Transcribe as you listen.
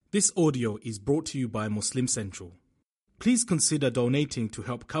This audio is brought to you by Muslim Central. Please consider donating to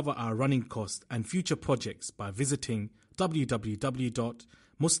help cover our running costs and future projects by visiting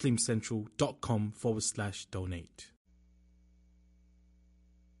www.muslimcentral.com/donate.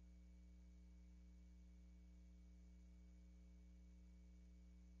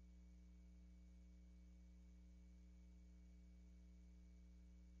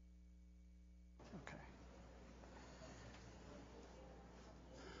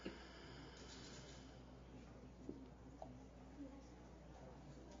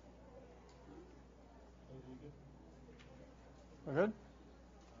 We're good?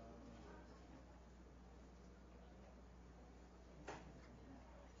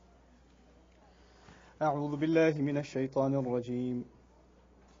 أعوذ بالله من الشيطان الرجيم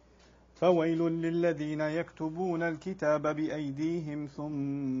فويل للذين يكتبون الكتاب بأيديهم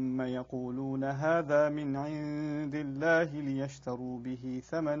ثم يقولون هذا من عند الله ليشتروا به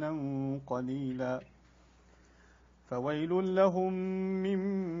ثمنا قليلا فويل لهم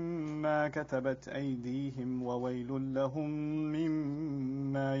مما كتبت أيديهم وويل لهم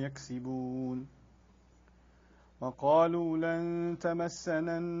مما يكسبون وقالوا لن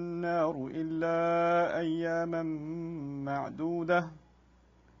تمسنا النار إلا أياما معدودة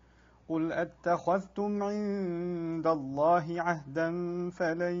قل أتخذتم عند الله عهدا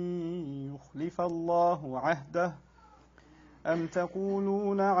فلن يخلف الله عهده أم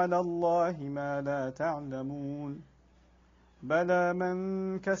تقولون على الله ما لا تعلمون بلى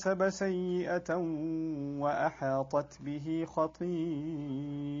من كسب سيئة وأحاطت به خطيئته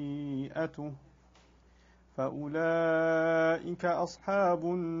فأولئك أصحاب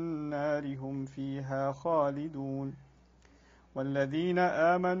النار هم فيها خالدون والذين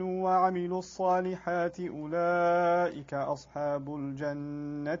آمنوا وعملوا الصالحات أولئك أصحاب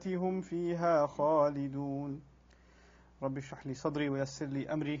الجنة هم فيها خالدون رب اشرح لي صدري ويسر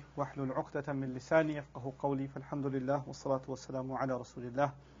لي أمري واحلل عقدة من لساني يفقهوا قولي فالحمد لله والصلاة والسلام على رسول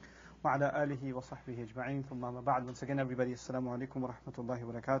الله وعلى آله وصحبه أجمعين ثم ما بعد. Once again everybody, assalamu alaikum wa rahmatullahi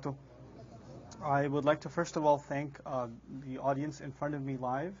wa barakatuh. I would like to first of all thank the audience in front of me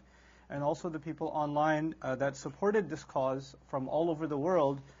live and also the people online that supported this cause from all over the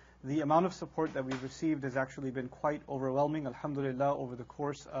world. The amount of support that we've received has actually been quite overwhelming. Alhamdulillah, over the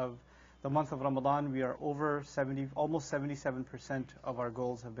course of the month of Ramadan, we are over almost 77% of our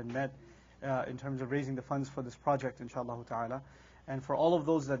goals have been met in terms of raising the funds for this project, inshallah ta'ala. And for all of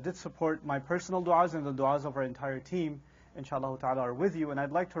those that did support, my personal du'as and the du'as of our entire team, inshallah ta'ala, are with you. And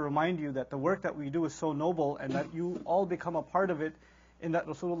I'd like to remind you that the work that we do is so noble and that you all become a part of it, in that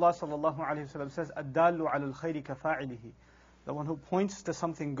Rasulullah sallallahu alayhi wa sallam says, "Ad-dallu ala al-khayri kafa'ilihi." The one who points to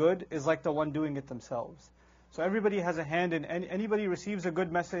something good is like the one doing it themselves. So everybody has a hand in, anybody receives a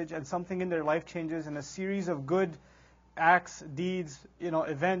good message and something in their life changes, and a series of good acts, deeds,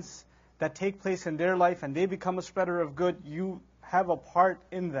 events that take place in their life and they become a spreader of good, you have a part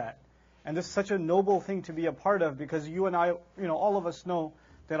in that. And this is such a noble thing to be a part of, because you and I, all of us know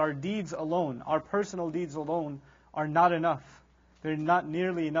that our deeds alone, our personal deeds alone, are not enough. They're not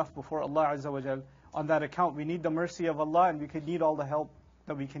nearly enough before Allah Azza wa Jal. On that account, we need the mercy of Allah, and we could need all the help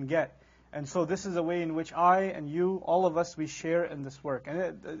that we can get. And so this is a way in which I and you, all of us, we share in this work.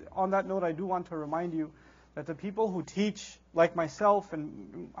 And on that note, I do want to remind you that the people who teach, like myself,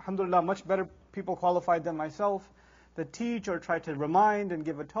 and alhamdulillah, much better people qualified than myself, that teach or try to remind and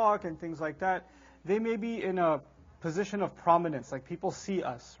give a talk and things like that, they may be in a position of prominence, like people see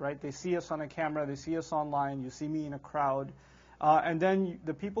us, right? They see us on a camera, they see us online, you see me in a crowd. And then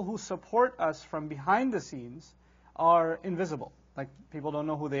the people who support us from behind the scenes are invisible, like people don't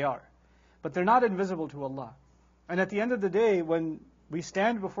know who they are. But they're not invisible to Allah. And at the end of the day, when we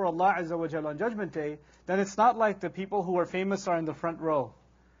stand before Allah Azza wa Jalla on Judgment Day, then it's not like the people who are famous are in the front row.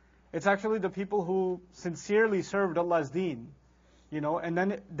 It's actually the people who sincerely served Allah's deen, and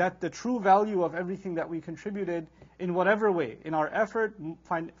then that the true value of everything that we contributed in whatever way, in our effort,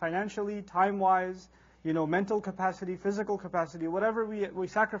 financially, time-wise, mental capacity, physical capacity, whatever we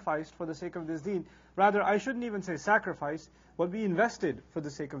sacrificed for the sake of this deen. Rather, I shouldn't even say sacrifice, what we invested for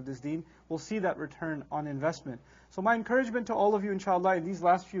the sake of this deen, we'll see that return on investment. So my encouragement to all of you, inshallah, in these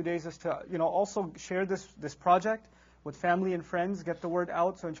last few days is to, also share this project with family and friends, get the word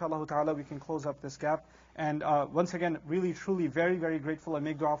out, so inshallah ta'ala we can close up this gap. And once again, really, truly, very, very grateful. I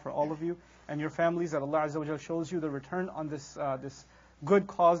make dua for all of you and your families that Allah Azza wa Jalla shows you the return on this good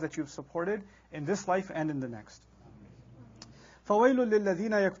cause that you've supported in this life and in the next. فَوَيْلٌ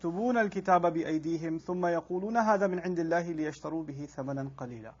لِلَّذِينَ يَكْتُبُونَ الْكِتَابَ بِأَيْدِيهِمْ ثُمَّ يَقُولُونَ هَذَا مِنْ عِنْدِ اللَّهِ لِيَشْتَرُوا بِهِ ثَمَنًا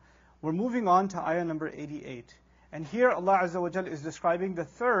قَلِيلًا. We're moving on to ayah number 88. And here Allah Azza wa Jal is describing the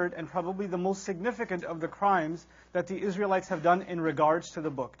third and probably the most significant of the crimes that the Israelites have done in regards to the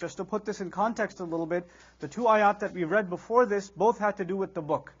book. Just to put this in context a little bit, the two ayat that we read before this both had to do with the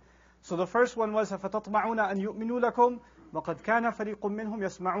book. So the first one was أَفَتَطْمَعُونَ أَن يُؤْمِنُوا لَكُمْ وَقَدْ كَانَ فَرِيقٌ مِّنْهُمْ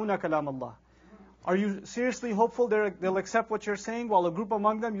يَسْمَعُونَ كَلَامَ اللَّهِ. Are you seriously hopeful they'll accept what you're saying, while a group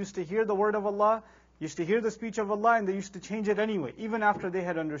among them used to hear the word of Allah, used to hear the speech of Allah, and they used to change it anyway, even after they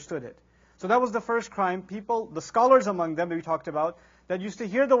had understood it. So that was the first crime. People, the scholars among them that we talked about, that used to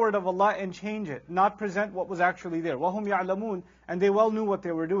hear the word of Allah and change it, not present what was actually there. وَهُمْ يَعْلَمُونَ. And they well knew what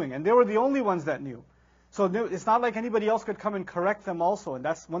they were doing. And they were the only ones that knew. So it's not like anybody else could come and correct them also. And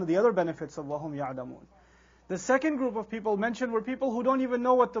that's one of the other benefits of وَهُمْ يَعْلَمُونَ. The second group of people mentioned were people who don't even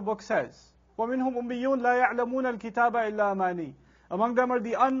know what the book says. وَمِنْهُمْ أُمِّيُّونَ لَا يَعْلَمُونَ الْكِتَابَ إِلَّا أَمَانِي. Among them are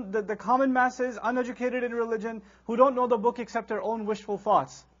the common masses, uneducated in religion, who don't know the book except their own wishful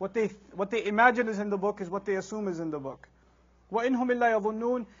thoughts. What they imagine is in the book is what they assume is in the book. وَإِنْهُمْ إِلَّا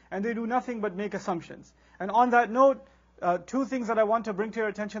يَظُنُّونَ. And they do nothing but make assumptions. And on that note, two things that I want to bring to your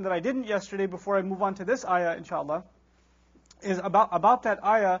attention that I didn't yesterday before I move on to this ayah, inshallah, is about that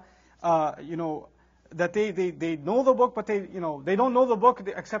ayah, that they know the book, but they don't know the book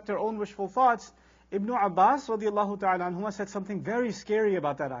except their own wishful thoughts. Ibn Abbas radiallahu ta'ala anhuma said something very scary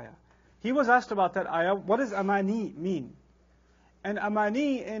about that ayah. He was asked about that ayah, what does amani mean? And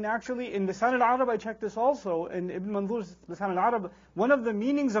amani, in Lisan al-Arab, I checked this also, in Ibn Manzur's Lisan al-Arab, one of the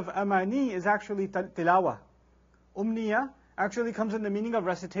meanings of amani is actually tilawa. Umniya actually comes in the meaning of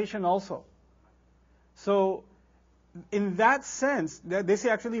recitation also. So, in that sense, they say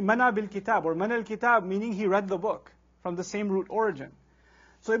actually mana bil kitab, or mana al kitab, meaning he read the book, from the same root origin.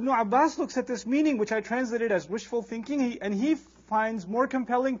 So Ibn Abbas looks at this meaning, which I translated as wishful thinking, and he finds more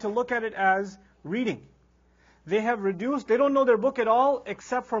compelling to look at it as reading. They don't know their book at all,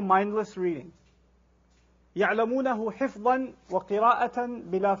 except for mindless reading. يَعْلَمُونَهُ حِفْظًا وَقِرَاءَةً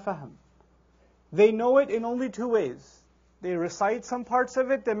بِلَا فَهْمٍ. They know it in only two ways. They recite some parts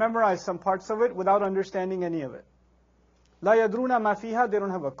of it, they memorize some parts of it without understanding any of it. لَا يَدْرُونَ مَا فِيهَا. They don't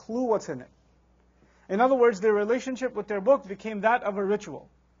have a clue what's in it. In other words, their relationship with their book became that of a ritual.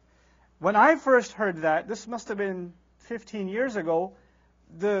 When I first heard that, this must have been 15 years ago,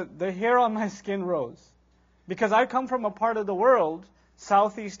 the hair on my skin rose. Because I come from a part of the world,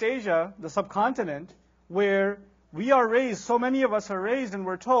 Southeast Asia, the subcontinent, where we are raised, so many of us are raised and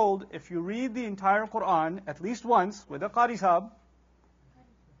we're told, if you read the entire Quran at least once with a Qari Sahib,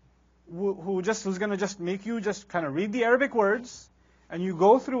 who's going to just make you just kind of read the Arabic words, and you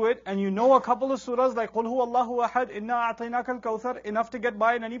go through it, and you know a couple of surahs like قُلْ هُوَ اللَّهُ أَحَدْ إِنَّا أَعْطَيْنَاكَ الْكَوْثَرَ, enough to get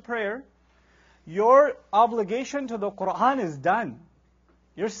by in any prayer, your obligation to the Quran is done.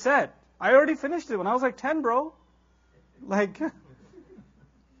 You're set. I already finished it when I was like 10, bro. And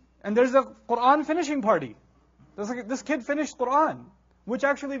there's a Quran finishing party. This kid finished Quran, which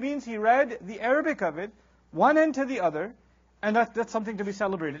actually means he read the Arabic of it, one end to the other, and that's something to be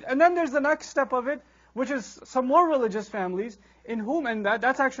celebrated. And then there's the next step of it, which is some more religious families in whom, and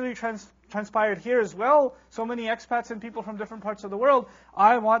that's actually transpired here as well, so many expats and people from different parts of the world,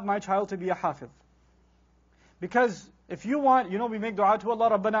 I want my child to be a hafiz. Because if you want, we make dua to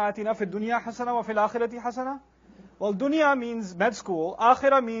Allah, رَبَّنَا آتِنَا فِي الدُّنْيَا حَسَنَةً وَفِي الْآخِرَةِ حَسَنَةً. Well, dunya means med school,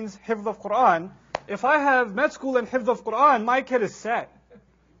 akhirah means hifz of Quran. If I have med school and hifz of Quran, my kid is set.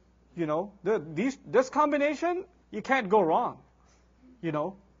 This combination, you can't go wrong.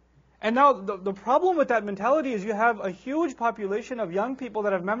 And now, the problem with that mentality is you have a huge population of young people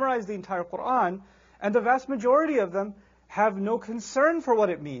that have memorized the entire Quran, and the vast majority of them have no concern for what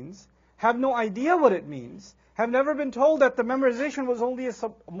it means, have no idea what it means, have never been told that the memorization was only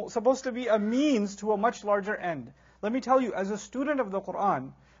supposed to be a means to a much larger end. Let me tell you, as a student of the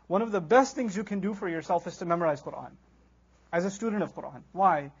Quran, one of the best things you can do for yourself is to memorize Quran. As a student of Quran.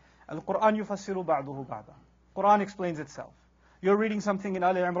 Why? Al-Quran yufassiru ba'duhu ba'da. Quran explains itself. You're reading something in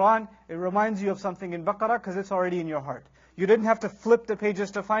Al-Imran, it reminds you of something in Baqarah because it's already in your heart. You didn't have to flip the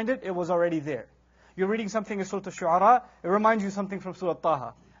pages to find it, it was already there. You're reading something in Surah Al-Shu'ara, it reminds you something from Surah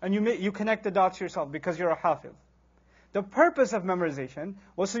Taha. And you connect the dots yourself because you're a hafiz. The purpose of memorization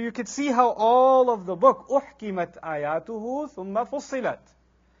was so you could see how all of the book, أُحْكِمَتْ آيَاتُهُ ثُمَّ فُصِّلَتْ.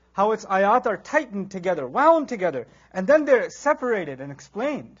 How its ayat are tightened together, wound together, and then they're separated and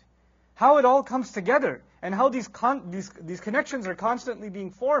explained. How it all comes together, and how these connections are constantly being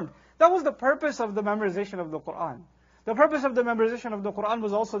formed. That was the purpose of the memorization of the Quran. The purpose of the memorization of the Quran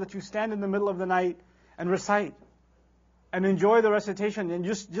was also that you stand in the middle of the night and recite, and enjoy the recitation, and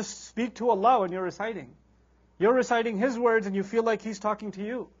just speak to Allah when you're reciting. You're reciting His words and you feel like He's talking to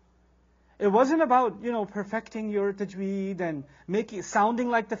you. It wasn't about, perfecting your tajweed and sounding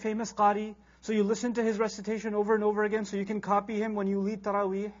like the famous qari. so you listen to his recitation over and over again so you can copy him when you lead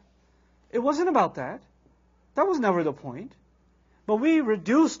Taraweeh. It wasn't about that. That was never the point. But we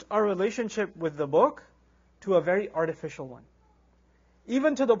reduced our relationship with the book to a very artificial one.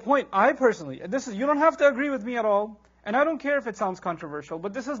 Even to the point, I personally, you don't have to agree with me at all, and I don't care if it sounds controversial,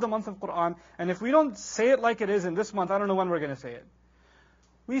 but this is the month of Quran, and if we don't say it like it is in this month, I don't know when we're going to say it.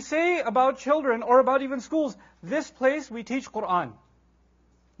 We say about children, or about even schools, this place we teach Quran.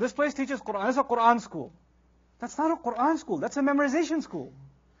 This place teaches Quran. It's a Quran school. That's not a Quran school. That's a memorization school.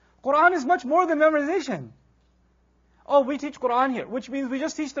 Quran is much more than memorization. Oh, we teach Quran here, which means we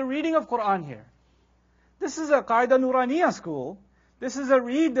just teach the reading of Quran here. This is a Qaida Nuraniya school. This is a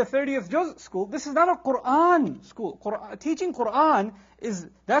read the 30th Juz school. This is not a Quran school. Teaching Quran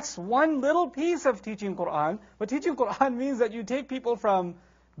that's one little piece of teaching Quran. But teaching Quran means that you take people from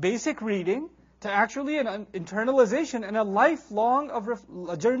basic reading to actually an internalization and a lifelong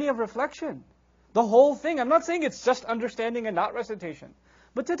a journey of reflection. The whole thing. I'm not saying it's just understanding and not recitation.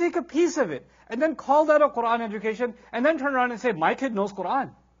 But to take a piece of it and then call that a Quran education and then turn around and say, my kid knows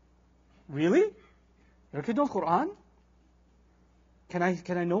Quran. Really? Your kid knows Quran? Can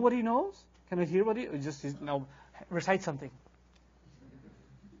I know what he knows? Can I hear what he recite something.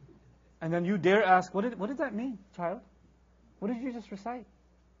 And then you dare ask, what did that mean, child? What did you just recite?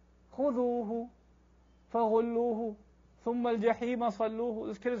 خُذُوهُ فَغُلُّوهُ ثُمَّ الْجَحِيمَ صَلُّوهُ.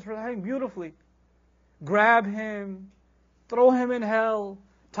 This kid is reciting beautifully. Grab him, throw him in hell,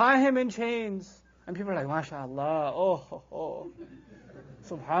 tie him in chains. And people are like, MashaAllah, oh,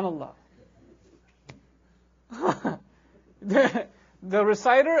 Subhanallah. The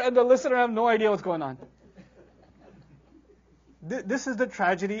reciter and the listener have no idea what's going on. This is the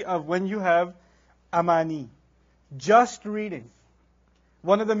tragedy of when you have amani, just reading.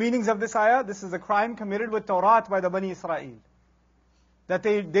 One of the meanings of this ayah, this is a crime committed with Tawrat by the Bani Israel. That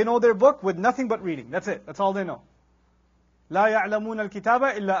they know their book with nothing but reading. That's it. That's all they know. لا يعلمون الكتاب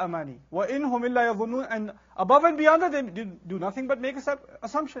إلا أماني وإنهم إلا يظنون. And above and beyond that, they do nothing but make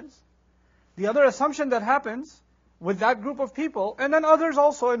assumptions. The other assumption that happens with that group of people, and then others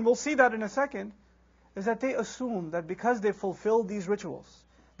also, and we'll see that in a second, is that they assume that because they fulfill these rituals,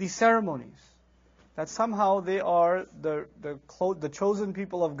 these ceremonies, that somehow they are the chosen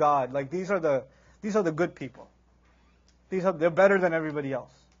people of God. Like these are the good people. They're better than everybody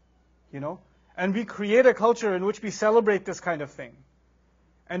else, And we create a culture in which we celebrate this kind of thing,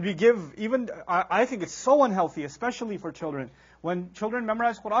 and we give I think it's so unhealthy, especially for children. When children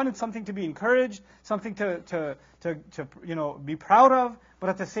memorize Quran, it's something to be encouraged, something to be proud of. But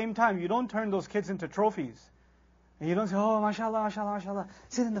at the same time, you don't turn those kids into trophies, and you don't say, "Oh, mashallah, mashallah, mashallah,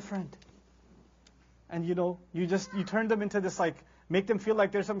 sit in the front." And you turn them into this, make them feel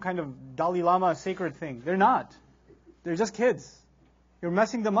like they're some kind of Dalai Lama sacred thing. They're not. They're just kids. You're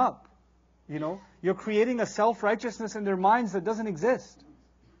messing them up. You're creating a self-righteousness in their minds that doesn't exist.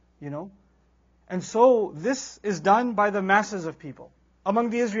 And so this is done by the masses of people among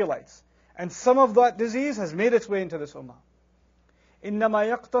the Israelites. And some of that disease has made its way into this ummah.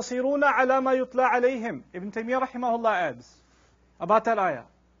 إِنَّمَا يَقْتَصِرُونَ عَلَى مَا يُتْلَى عَلَيْهِمْ. Ibn Taymiyyah rahimahullah adds about that ayah.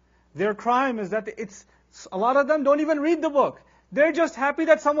 Their crime is that a lot of them don't even read the book. They're just happy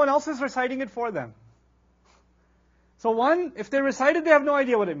that someone else is reciting it for them. So one, if they recite it, they have no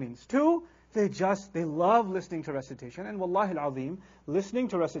idea what it means. Two, they love listening to recitation. And wallahi al-azim, listening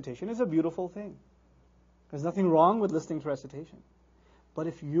to recitation is a beautiful thing. There's nothing wrong with listening to recitation. But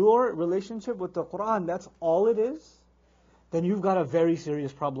if your relationship with the Quran, that's all it is, then you've got a very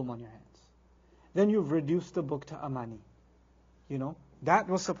serious problem on your hands. Then you've reduced the book to amani. That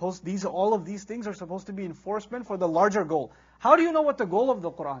was all of these things are supposed to be enforcement for the larger goal. How do you know what the goal of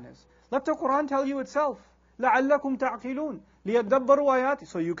the Quran is? Let the Quran tell you itself. لَعَلَّكُمْ تَعْقِلُونَ لِيَدَّبَّرُوا آيَاتِ.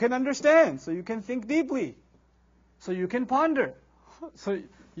 So you can understand, so you can think deeply, so you can ponder. So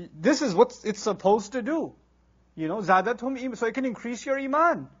this is what it's supposed to do. زَادَتْهُمْ so it can increase your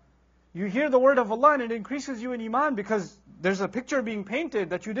iman. You hear the word of Allah and it increases you in iman because there's a picture being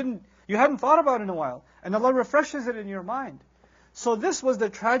painted that you hadn't thought about in a while. And Allah refreshes it in your mind. So this was the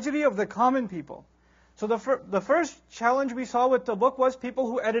tragedy of the common people. So the first challenge we saw with the book was people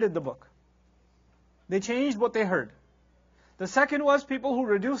who edited the book. They changed what they heard. The second was people who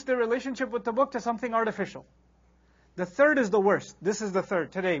reduced their relationship with the book to something artificial. The third is the worst. This is the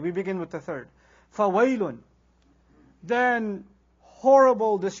third. Today we begin with the third. فَوَيْلٌ. Then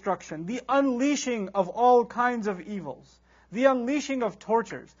horrible destruction. The unleashing of all kinds of evils. The unleashing of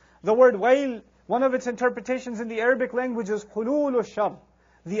tortures. The word wail, one of its interpretations in the Arabic language is حُلُولُ الشَّرِّ.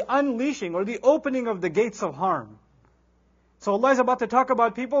 The unleashing or the opening of the gates of harm. So Allah is about to talk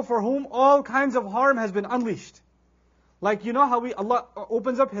about people for whom all kinds of harm has been unleashed. Like, you know how Allah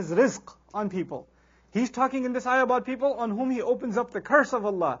opens up His rizq on people. He's talking in this ayah about people on whom He opens up the curse of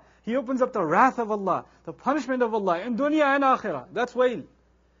Allah. He opens up the wrath of Allah, the punishment of Allah in dunya and akhirah. That's wail.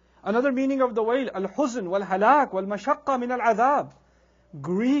 Another meaning of the wail, al-huzn wal-halak wal-mashaqqa min al-adhab.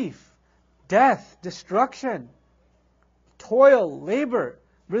 Grief, death, destruction, toil, labor,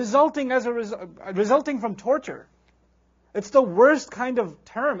 resulting from torture. It's the worst kind of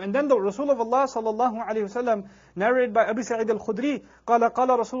term. And then the Rasul of Allah sallallahu alayhi wasallam, narrated by Abu Sa'id al-Khudri, قال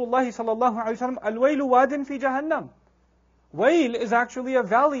رسول الله صلى الله عليه وسلم الويل واد في جهنم. Wail is actually a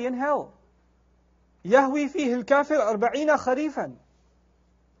valley in hell. يهوي فيه الكافر 40 خريفا.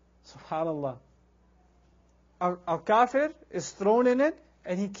 Subhanallah. A kafir is thrown in it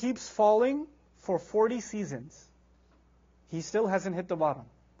and he keeps falling for 40 seasons. He still hasn't hit the bottom.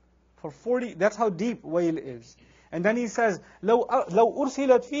 For 40, that's how deep wail is. And then he says, لو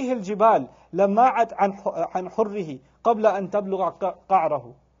أرسلت فيه الجبال لماعت عن حره قبل أن تبلغ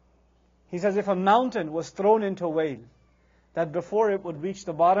قعره. He says, if a mountain was thrown into wail, that before it would reach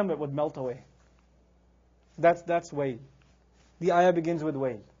the bottom, it would melt away. That's wail. The ayah begins with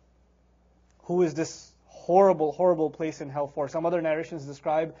wail. Who is this horrible, horrible place in hell for? Some other narrations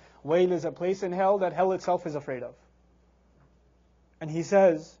describe wail is a place in hell that hell itself is afraid of. And he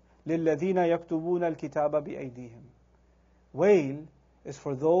says, لِلَّذِينَ يَكْتُبُونَ الْكِتَابَ بِأَيْدِيهِمْ. Wail is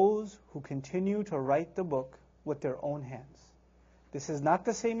for those who continue to write the book with their own hands. This is not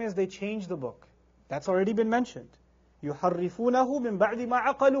the same as they change the book. That's already been mentioned. يُحَرِّفُونَهُ مِنْ بَعْدِ مَا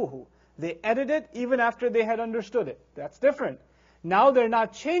عَقَلُوهُ. They edit it even after they had understood it. That's different. Now they're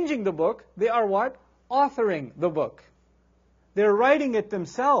not changing the book, they are what? Authoring the book. They're writing it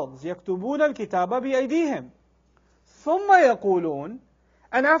themselves. يَكْتُبُونَ الْكِتَابَ بِأَيْدِيهِمْ ثُمَّ يَقُولُونَ.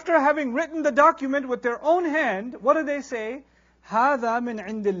 And after having written the document with their own hand, what do they say? هَذَا مِنْ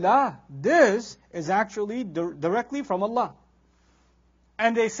عِنْدِ اللَّهِ. This is actually directly from Allah.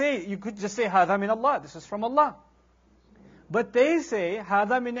 And they say, you could just say, هَذَا مِنْ Allah. This is from Allah. But they say, هَذَا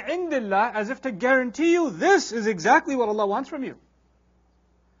مِنْ عِنْدِ اللَّهِ, as if to guarantee you, this is exactly what Allah wants from you.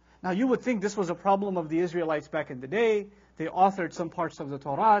 Now you would think this was a problem of the Israelites back in the day. They authored some parts of the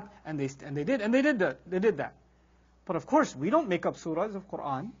Tawrat, and they did that. But of course, we don't make up surahs of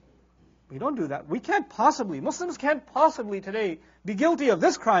Quran. We don't do that. Muslims can't possibly today be guilty of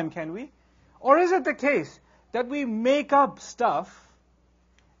this crime, can we? Or is it the case that we make up stuff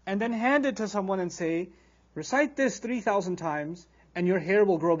and then hand it to someone and say, recite this 3,000 times and your hair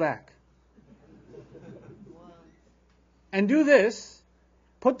will grow back. And do this,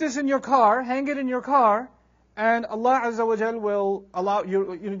 put this in your car, hang it in your car, and Allah Azza wa Jal will allow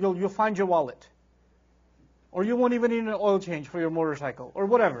you'll find your wallet. Or you won't even need an oil change for your motorcycle, or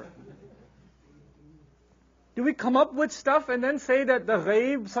whatever. Do we come up with stuff and then say that the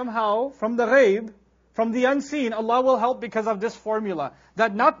ghaib somehow, from the unseen, Allah will help because of this formula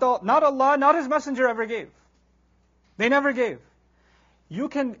that not Allah, not His Messenger ever gave. They never gave. You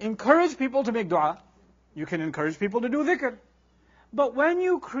can encourage people to make dua. You can encourage people to do dhikr. But when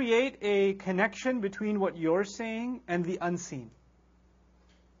you create a connection between what you're saying and the unseen,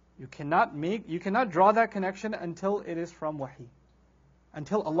 you cannot draw that connection until it is from wahi.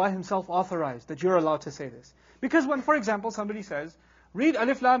 Until Allah Himself authorized that you're allowed to say this. Because when, for example, somebody says, read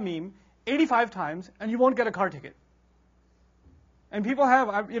Alif Lam Mim 85 times and you won't get a car ticket. And people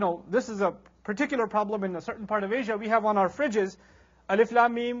have, this is a particular problem in a certain part of Asia. We have on our fridges, Alif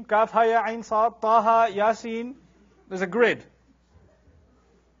Lam Mim, Kaf, Ha, Ya, Ain, Sad, Taha, Yasin. There's a grid.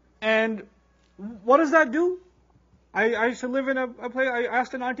 And what does that do? I used to live in a place, I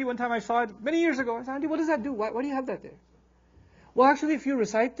asked an auntie one time, I saw it many years ago. I said, auntie, what does that do? Why do you have that there? Well, actually, if you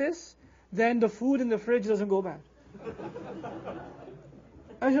recite this, then the food in the fridge doesn't go bad.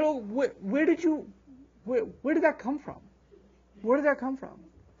 I said, oh, where did that come from? Where did that come from?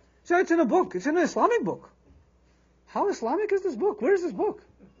 So it's in a book. It's in an Islamic book. How Islamic is this book? Where is this book?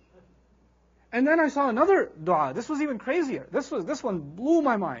 And then I saw another dua. This was even crazier. This one blew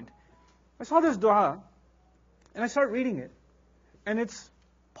my mind. I saw this dua, and I started reading it. And it's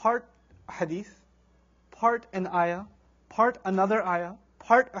part hadith, part an ayah, part another ayah,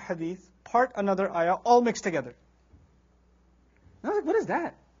 part a hadith, part another ayah, all mixed together. And I was like, what is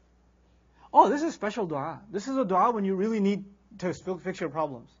that? Oh, this is special dua. This is a dua when you really need to fix your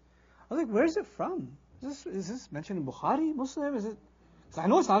problems. I was like, where is it from? Is this mentioned in Bukhari, Muslim? Is it? I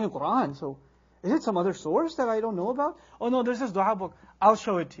know it's not in the Quran, so is it some other source that I don't know about? Oh no, there's this dua book. I'll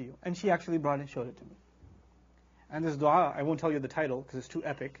show it to you. And she actually brought it and showed it to me. And this dua, I won't tell you the title because it's too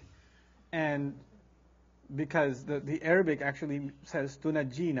epic. And because the Arabic actually says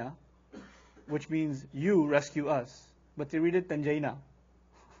tunajina, which means you rescue us. But they read it tanjayna.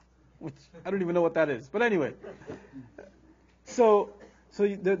 which I don't even know what that is. But anyway. So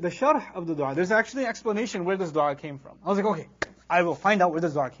the sharh of the dua, there's actually an explanation where this dua came from. I was like, okay, I will find out where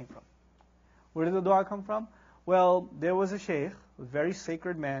this dua came from. Where did the dua come from? Well, there was a shaykh, a very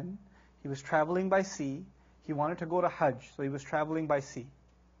sacred man. He was traveling by sea. He wanted to go to Hajj, so he was traveling by sea.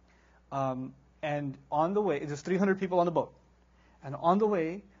 And on the way, there's 300 people on the boat. And on the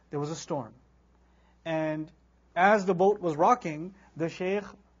way, there was a storm. And as the boat was rocking, the shaykh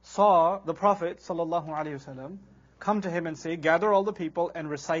saw the Prophet ﷺ come to him and say, gather all the people and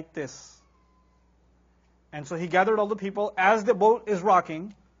recite this. And so he gathered all the people as the boat is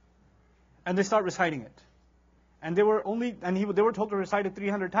rocking, and they start reciting it. And they were told to recite it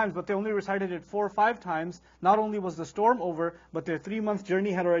 300 times, but they only recited it 4 or 5 times. Not only was the storm over, but their 3-month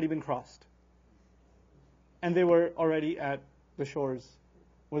journey had already been crossed. And they were already at the shores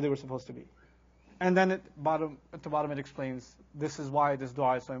where they were supposed to be. And then at the bottom it explains, this is why this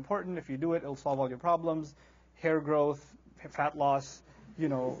dua is so important. If you do it, it'll solve all your problems. Hair growth, fat loss,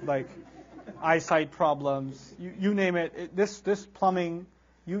 like eyesight problems, you name it. This plumbing,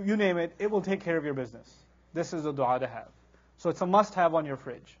 you name it, it will take care of your business. This is a dua to have. So it's a must-have on your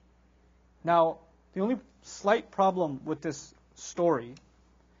fridge. Now, the only slight problem with this story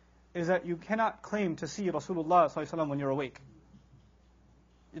is that you cannot claim to see Rasulullah ﷺ when you're awake.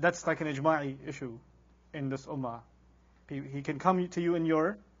 That's like an ijma'i issue in this ummah. He can come to you in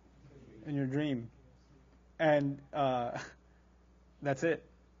your dream. And that's it.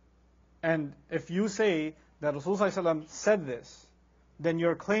 And if you say that Rasulullah ﷺ said this, then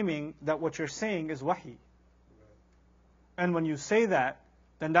you're claiming that what you're saying is wahi. And when you say that,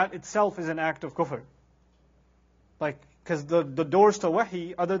 then that itself is an act of kufr. Because the doors to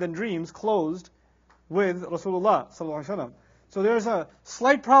wahi, other than dreams, closed with Rasulullah ﷺ. So there's a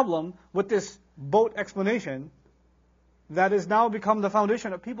slight problem with this boat explanation that has now become the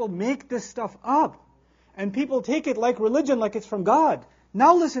foundation of people make this stuff up. And people take it like religion, like it's from God.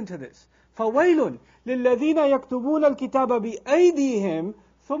 Now listen to this. فَوَيْلٌ لِلَّذِينَ يَكْتُبُونَ الْكِتَابَ بِأَيْدِيهِمْ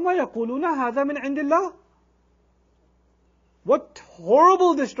ثُمَّ يَقُولُونَ هَذَا مِنْ عِنْدِ اللَّهِ. What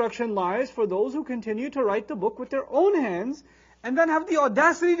horrible destruction lies for those who continue to write the book with their own hands and then have the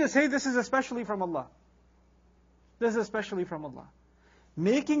audacity to say this is especially from Allah. This is especially from Allah.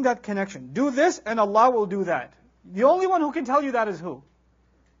 Making that connection. Do this and Allah will do that. The only one who can tell you that is who?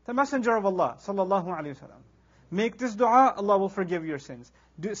 The Messenger of Allah sallallahu alaihi wasallam. Make this dua, Allah will forgive your sins.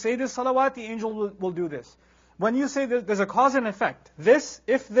 Say this salawat, the angel will do this. When you say this, there's a cause and effect. This,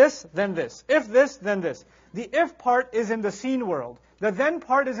 if this, then this. If this, then this. The if part is in the seen world. The then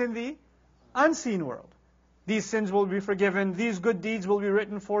part is in the unseen world. These sins will be forgiven. These good deeds will be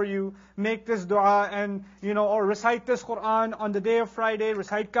written for you. Make this dua and, or recite this Qur'an on the day of Friday.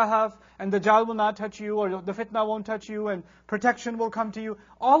 Recite Kahf and the Dajjal will not touch you or the fitna won't touch you and protection will come to you.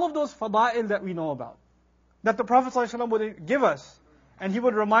 All of those fada'il that we know about. That the Prophet ﷺ would give us and he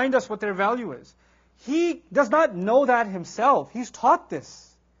would remind us what their value is. He does not know that himself. He's taught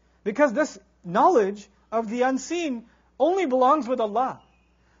this. Because this knowledge of the unseen only belongs with Allah.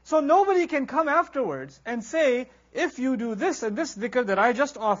 So nobody can come afterwards and say, if you do this and this dhikr that I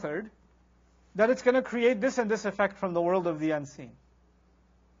just authored, that it's going to create this and this effect from the world of the unseen.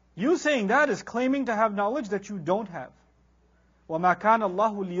 You saying that is claiming to have knowledge that you don't have. وَمَا كَانَ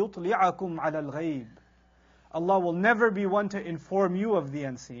اللَّهُ لِيُطْلِعَكُمْ عَلَى الْغَيْبِ. Allah will never be one to inform you of the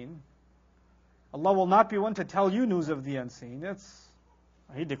unseen. Allah will not be one to tell you news of the unseen.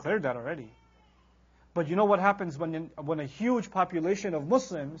 He declared that already. But you know what happens when a huge population of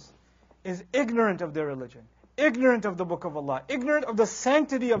Muslims is ignorant of their religion, ignorant of the Book of Allah, ignorant of the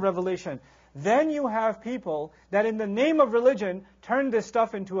sanctity of revelation. Then you have people that in the name of religion turn this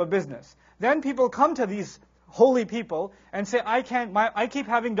stuff into a business. Then people come to these holy people and say, I keep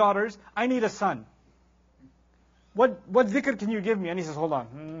having daughters, I need a son. What dhikr can you give me? And he says, hold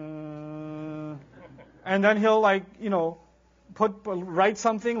on. And then he'll write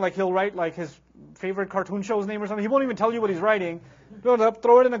something, like he'll write like his favorite cartoon show's name or something. He won't even tell you what he's writing. Build it up,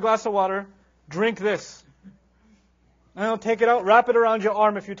 throw it in a glass of water, drink this. And he'll take it out, wrap it around your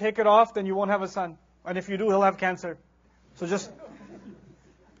arm. If you take it off, then you won't have a son. And if you do, he'll have cancer.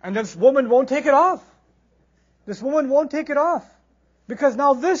 And this woman won't take it off. This woman won't take it off. Because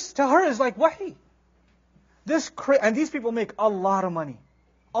now this to her is like wahi. And these people make a lot of money.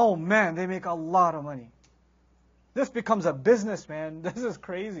 Oh man, they make a lot of money. This becomes a business, man. This is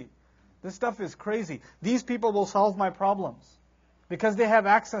crazy. This stuff is crazy. These people will solve my problems because they have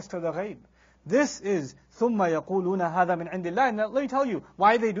access to the ghaib. This is ثُمَّ يَقُولُونَ هَذَا مِنْ عِنْدِ اللَّهِ. And let me tell you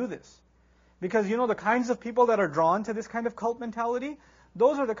why they do this. Because the kinds of people that are drawn to this kind of cult mentality,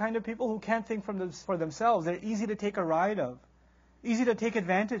 those are the kind of people who can't think for themselves. They're easy to take a ride of, easy to take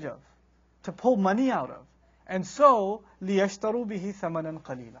advantage of. to pull money out of. And so, لِيَشْتَرُوا بِهِ ثَمَنًا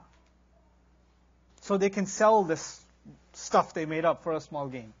قَلِيلًا. So they can sell this stuff they made up for a small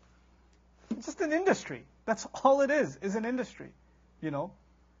gain. It's just an industry. That's all it is an industry. You know?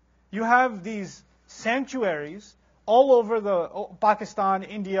 You have these sanctuaries all over Pakistan,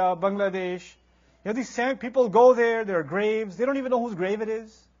 India, Bangladesh. You know, these people go there, there are graves, they don't even know whose grave it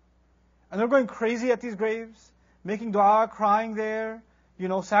is. And they're going crazy at these graves, making dua, crying there, you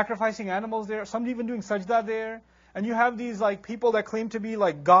know, sacrificing animals there, some even doing sajda there. And you have these like people that claim to be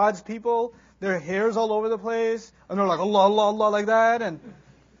like God's people, their hairs all over the place, and they're like Allah, Allah, Allah like that. And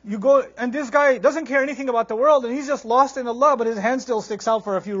you go, and this guy doesn't care anything about the world, and he's just lost in Allah, but his hand still sticks out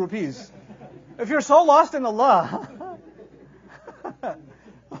for a few rupees. If you're so lost in Allah,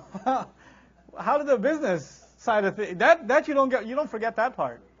 how did the business side of things, that you don't forget that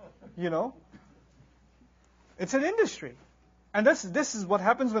part, you know? It's an industry. And this is what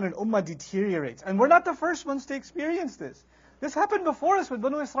happens when an ummah deteriorates. And we're not the first ones to experience this. This happened before us with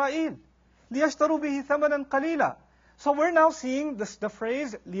Banu Israel. لِيَشْتَرُوا بِهِ ثَمَنًا قَلِيلًا. So we're now seeing the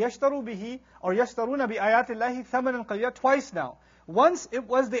phrase لِيَشْتَرُوا بِهِ or يَشْتَرُونَ بِآيَاتِ اللَّهِ ثَمَنًا قَلِيلًا twice now. Once it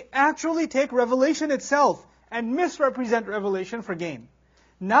was they actually take revelation itself and misrepresent revelation for gain.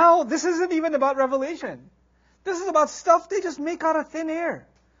 Now this isn't even about revelation. This is about stuff they just make out of thin air.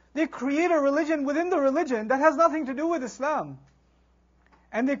 They create a religion within the religion that has nothing to do with Islam.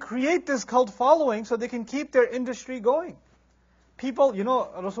 And they create this cult following so they can keep their industry going. People, you know,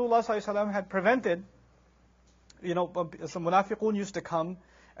 Rasulullah ﷺ had prevented, you know, some munafiqun used to come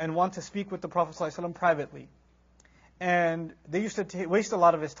and want to speak with the Prophet ﷺ privately. And they used to waste a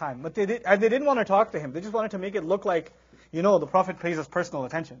lot of his time. But they didn't want to talk to him. They just wanted to make it look like, you know, the Prophet pays us personal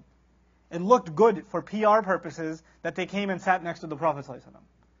attention. It looked good for PR purposes that they came and sat next to the Prophet ﷺ.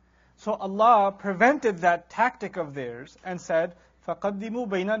 So Allah prevented that tactic of theirs and said, فَقَدِّمُوا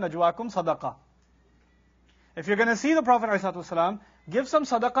بَيْنَ نَجْوَاكُمْ صَدَقَةً. If you're going to see the Prophet ﷺ, give some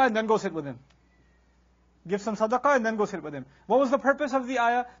sadaqah and then go sit with him. Give some sadaqah and then go sit with him. What was the purpose of the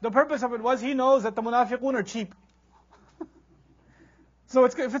ayah? The purpose of it was he knows that the munafiqun are cheap. So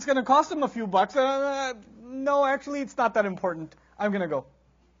if it's going to cost him a few bucks, no, actually it's not that important. I'm going to go.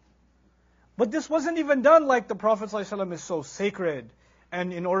 But this wasn't even done like the Prophet ﷺ is so sacred.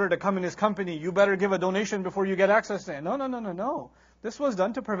 And in order to come in his company, you better give a donation before you get access to it. No. This was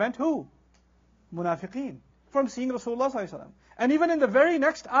done to prevent who? Munafiqeen. From seeing Rasulullah ﷺ. And even in the very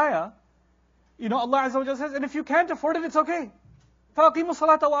next ayah, you know, Allah Azza wa Jalla says, and if you can't afford it, it's okay. فَأَقِيمُوا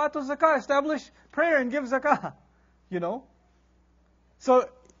الصَّلَاةَ وَآتُوا الزَّكَاةَ. Establish prayer and give zakah. You know? So,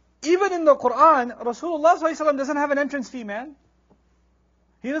 even in the Quran, Rasulullah ﷺ doesn't have an entrance fee, man.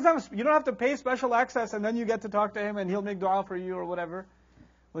 You don't have to pay special access and then you get to talk to him and he'll make dua for you or whatever.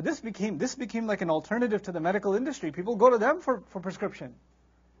 Well, this became like an alternative to the medical industry. People go to them for prescription.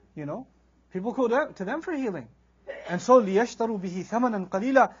 You know? People go to them for healing. And so, لِيَشْتَرُوا بِهِ ثَمَنًا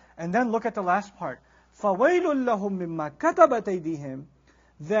قَلِيلًا. And then look at the last part. فَوَيْلٌ لَهُم مِّمَّا كَتَبَتْ أَيْدِيهِمْ.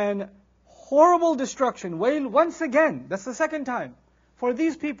 Then, horrible destruction. Wail once again. That's the second time. For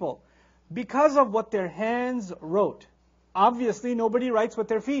these people. Because of what their hands wrote. Obviously, nobody writes with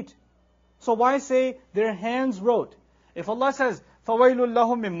their feet. So why say their hands wrote? If Allah says, فَوَيْلٌ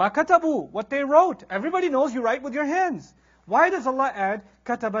لَهُم مِّمَّا كَتَبُوا, what they wrote. Everybody knows you write with your hands. Why does Allah add,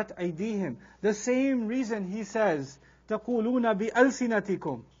 كَتَبَتْ أَيْدِيهِمْ? The same reason He says, تَقُولُونَ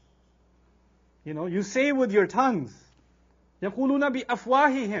بِأَلْسِنَتِكُمْ. You know, you say with your tongues. يَقُولُونَ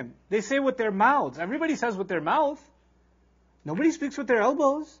بِأَفْوَاهِهِمْ. They say with their mouths. Everybody says with their mouth. Nobody speaks with their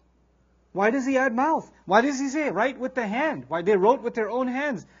elbows. Why does He add mouth? Why does He say write with the hand? Why they wrote with their own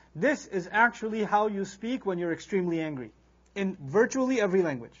hands? This is actually how you speak when you're extremely angry. In virtually every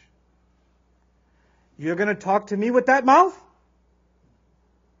language. You're going to talk to me with that mouth?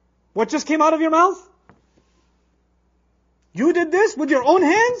 What just came out of your mouth? You did this with your own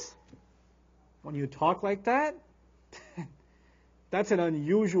hands? When you talk like that, that's an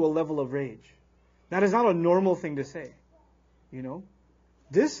unusual level of rage. That is not a normal thing to say. You know?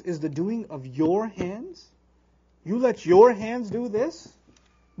 This is the doing of your hands? You let your hands do this?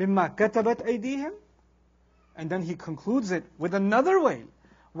 مِمَّا كَتَبَتْ أَيْدِيهِمْ. And then he concludes it with another wail.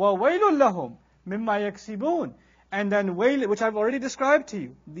 وَوَيْلٌ لَهُمْ مِمَّا يَكْسِبُونَ. And then wail, which I've already described to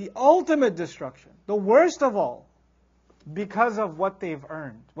you. The ultimate destruction. The worst of all. Because of what they've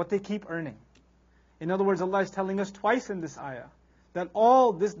earned. What they keep earning. In other words, Allah is telling us twice in this ayah. That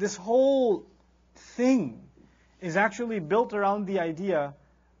all this whole thing is actually built around the idea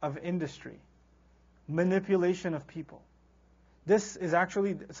of industry, manipulation of people. This is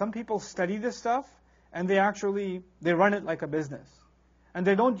actually, some people study this stuff and they run it like a business. And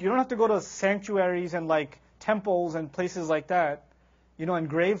you don't have to go to sanctuaries and like temples and places like that, you know, and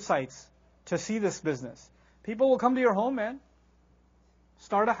grave sites to see this business. People will come to your home, man.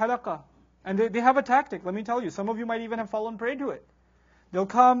 Start a halaqah. And they have a tactic, let me tell you. Some of you might even have fallen prey to it. They'll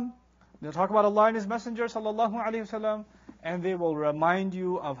come, they'll talk about Allah and His Messenger, sallallahu alaihi wasallam, and they will remind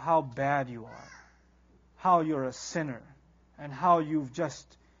you of how bad you are, how you're a sinner, and how you're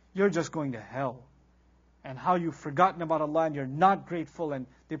just going to hell, and how you've forgotten about Allah and you're not grateful. And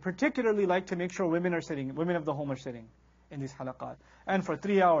they particularly like to make sure women of the home are sitting in these halaqat. And for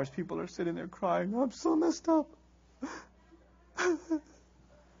 3 hours, people are sitting there crying, I'm so messed up.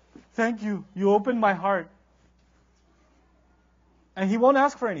 Thank you. You opened my heart. And he won't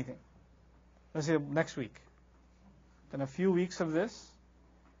ask for anything. Let's say next week. Then a few weeks of this,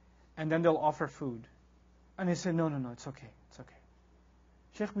 and then they'll offer food. And he said, no, it's okay. It's okay.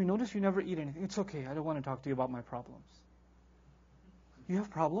 Sheikh, we notice you never eat anything. It's okay. I don't want to talk to you about my problems. You have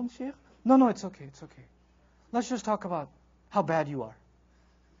problems, Sheikh? No, it's okay. It's okay. Let's just talk about how bad you are.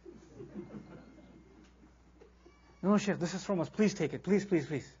 No, Sheikh, this is from us. Please take it. Please.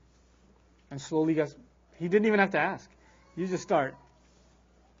 And slowly, guys, he didn't even have to ask. You just start.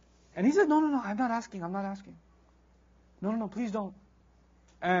 And he said, no, I'm not asking. No, please don't.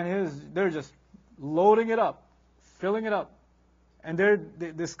 And they're just loading it up, filling it up. And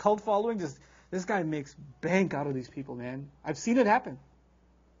this cult following, this guy makes bank out of these people, man. I've seen it happen.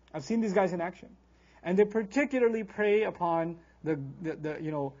 I've seen these guys in action. And they particularly prey upon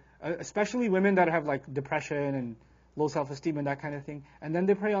especially women that have like depression and low self-esteem and that kind of thing. And then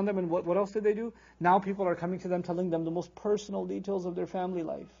they prey on them, and what else did they do? Now people are coming to them, telling them the most personal details of their family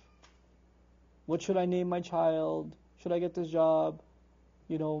life. What should I name my child? Should I get this job?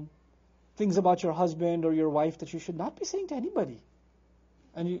 Things about your husband or your wife that you should not be saying to anybody.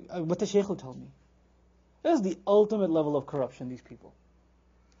 And what the Shaykh will tell me. That is the ultimate level of corruption, these people.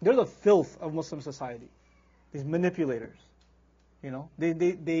 They're the filth of Muslim society. These manipulators.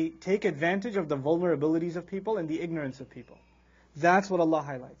 They take advantage of the vulnerabilities of people and the ignorance of people. That's what Allah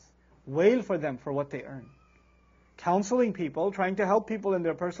highlights. Wail for them for what they earn. Counseling people, trying to help people in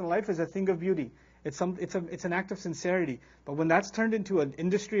their personal life is a thing of beauty. It's an act of sincerity. But when that's turned into an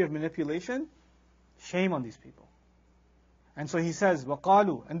industry of manipulation, shame on these people. And so he says,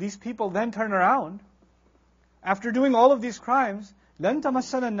 وَقَالُوا, and these people then turn around, after doing all of these crimes, لَن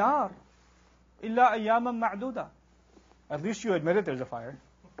تَمَسَّنَا النَّارِ إِلَّا أَيَّامًا مَعْدُودًا. At least you admit it, there's a fire.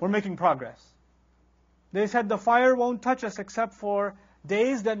 We're making progress. They said the fire won't touch us except for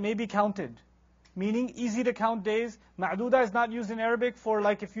days that may be counted. Meaning easy to count days. Ma'duda is not used in Arabic for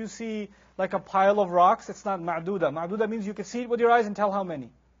like if you see like a pile of rocks, it's not ma'duda. Ma'duda means you can see it with your eyes and tell how many.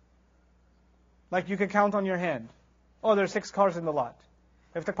 Like you can count on your hand. Oh, there are 6 cars in the lot.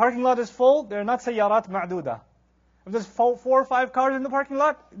 If the parking lot is full, they're not sayyarat ma'duda. If there's 4 or 5 cars in the parking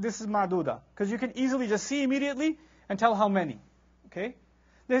lot, this is ma'duda. Because you can easily just see immediately and tell how many. Okay?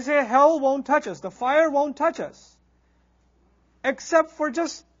 They say hell won't touch us, the fire won't touch us, except for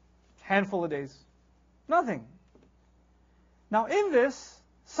just handful of days. Nothing. Now in this,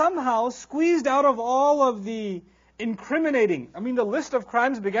 somehow squeezed out of all of the incriminating, the list of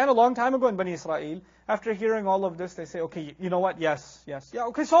crimes began a long time ago in Bani Israel. After hearing all of this, they say, okay, you know what, yes. Yeah,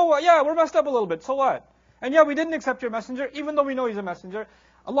 okay, so what? Yeah, we're messed up a little bit, so what? And yeah, we didn't accept your messenger, even though we know he's a messenger.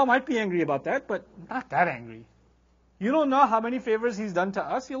 Allah might be angry about that, but not that angry. You don't know how many favors he's done to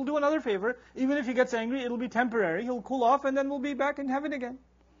us. He'll do another favor. Even if he gets angry, it'll be temporary. He'll cool off and then we'll be back in heaven again.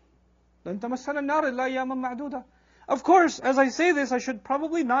 لَن تَمَسَّنَا النَّارِ إِلَّا أَيَّامًا مَعْدُودًا. Of course, as I say this, I should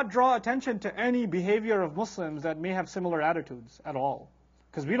probably not draw attention to any behavior of Muslims that may have similar attitudes at all.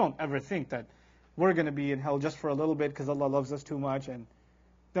 Because we don't ever think that we're going to be in hell just for a little bit because Allah loves us too much and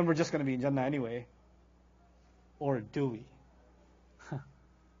then we're just going to be in Jannah anyway. Or do we?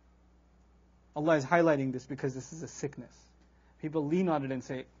 Allah is highlighting this because this is a sickness. People lean on it and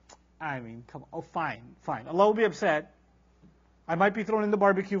say, come on, fine. Allah will be upset. I might be thrown in the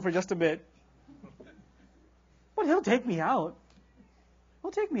barbecue for just a bit. But He'll take me out. I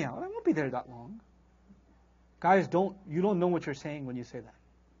won't be there that long. Guys, you don't know what you're saying when you say that.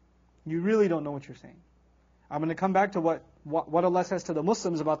 You really don't know what you're saying. I'm going to come back to what Allah says to the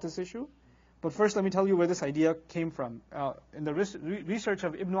Muslims about this issue. But first, let me tell you where this idea came from. In the research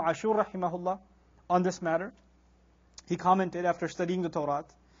of Ibn Ashur, rahimahullah, on this matter, he commented after studying the Tawrat.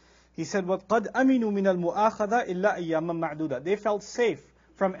 He said, وَقَدْ أَمِنُوا مِنَ الْمُؤَاخَذَةِ إِلَّا أَيَّامًا مَعْدُودًا. They felt safe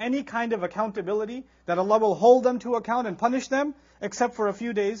from any kind of accountability, that Allah will hold them to account and punish them, except for a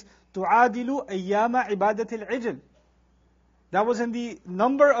few days. تُعَادِلُ أَيَّامَ عِبَادَةِ الْعِجْلِ. That was in the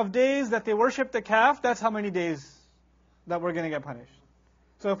number of days that they worshipped the calf. That's how many days that we're going to get punished.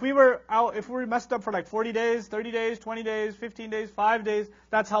 So if we were messed up for like 40 days, 30 days, 20 days, 15 days, 5 days,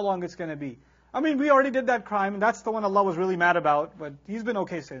 that's how long it's going to be. We already did that crime, and that's the one Allah was really mad about, but He's been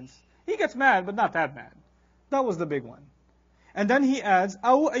okay since. He gets mad, but not that mad. That was the big one. And then he adds,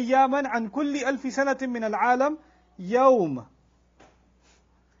 أَوْ أَيَّامًا عَنْ كُلِّ أَلْفِ سَنَةٍ مِّنَ الْعَالَمِ يَوْمٍ.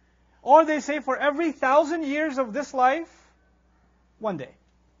 Or they say for every 1,000 years of this life, one day.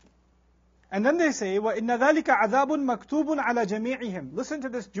 And then they say, وَإِنَّ ذَلِكَ عَذَابٌ مَكْتُوبٌ عَلَى جَمِيعِهِمْ. Listen to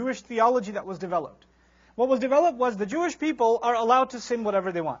this Jewish theology that was developed. What was developed was the Jewish people are allowed to sin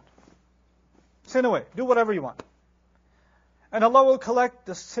whatever they want. Sin away. Do whatever you want. And Allah will collect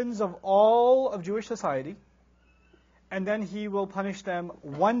the sins of all of Jewish society, and then He will punish them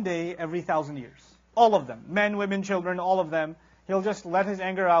one day every 1,000 years. All of them. Men, women, children, all of them. He'll just let His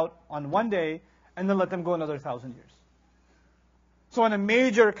anger out on one day, and then let them go another 1,000 years. So when a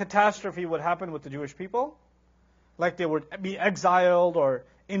major catastrophe would happen with the Jewish people, like they would be exiled or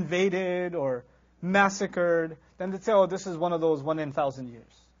invaded or massacred, then they'd say, oh, this is one of those 1 in 1,000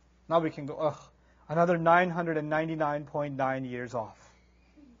 years. Now we can go, another 999.9 years off.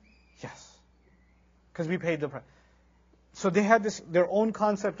 Yes. Because we paid the price. So they had their own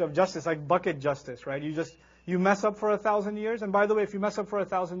concept of justice, like bucket justice, right? You mess up for 1,000 years, and by the way, if you mess up for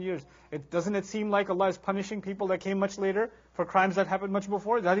 1,000 years, doesn't it seem like Allah is punishing people that came much later for crimes that happened much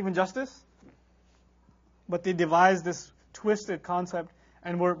before? Is that even justice? But they devised this twisted concept,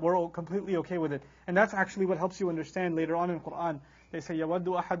 and we're completely okay with it. And that's actually what helps you understand later on in Quran. They say, يَوَدُّ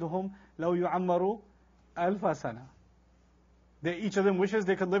أَحَدُهُمْ لَوْ يُعَمَّرُ أَلْفَ سَنَةٍ. Each of them wishes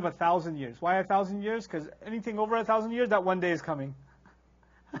they could live 1,000 years. Why 1,000 years? Because anything over 1,000 years, that one day is coming.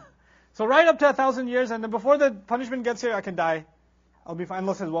 So right up to 1,000 years, and then before the punishment gets here, I can die. I'll be fine.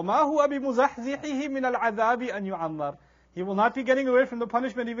 Allah says, وَمَا هُوَ بِمُزَحْزِحِهِ مِنَ الْعَذَابِ أَنْ يُعَمَّرْ. He will not be getting away from the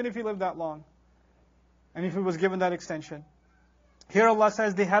punishment even if he lived that long. And if he was given that extension. Here Allah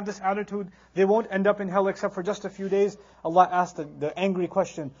says they have this attitude, they won't end up in hell except for just a few days. Allah asked the angry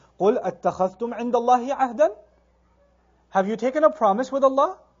question, قُلْ أَتَّخَذْتُمْ عِنْدَ اللَّهِ عَهْدًا. Have you taken a promise with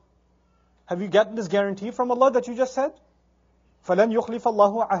Allah? Have you gotten this guarantee from Allah that you just said? فَلَنْ يُخْلِفَ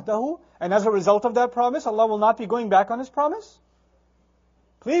اللَّهُ عَهْدَهُ. And as a result of that promise, Allah will not be going back on His promise?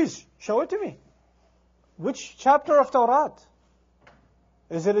 Please, show it to me. Which chapter of Tawrat?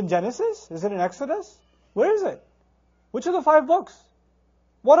 Is it in Genesis? Is it in Exodus? Where is it? Which of the 5 books?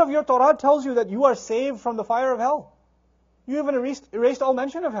 What of your Torah tells you that you are saved from the fire of hell? You even erased all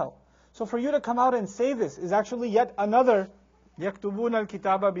mention of hell. So for you to come out and say this is actually yet another يَكْتُبُونَ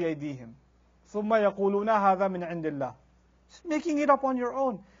الْكِتَابَ بِأَيْدِيهِمْ ثُمَّ يَقُولُونَ هَذَا مِنْ عِنْدِ اللَّهِ. Just making it up on your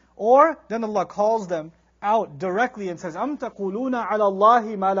own. Or then Allah calls them out directly and says, أَمْ تَقُولُونَ عَلَى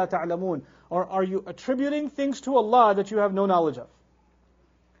اللَّهِ مَا لَا تَعْلَمُونَ. Or are you attributing things to Allah that you have no knowledge of?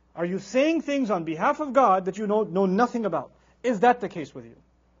 Are you saying things on behalf of God that you know nothing about? Is that the case with you?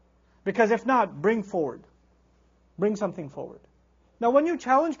 Because if not, bring forward. Bring something forward. Now when you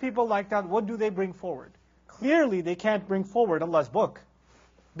challenge people like that, what do they bring forward? Clearly they can't bring forward Allah's book.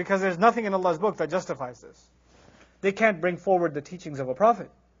 Because there's nothing in Allah's book that justifies this. They can't bring forward the teachings of a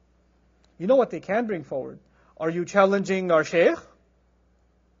prophet. You know what they can bring forward? Are you challenging our shaykh?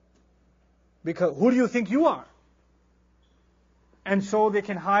 Because who do you think you are? And so they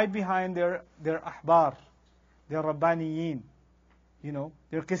can hide behind their ahbar, their rabbaniyin,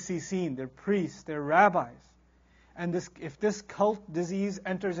 their qissisin, their priests, their rabbis. And if this cult disease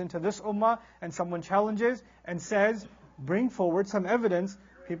enters into this ummah and someone challenges and says, bring forward some evidence,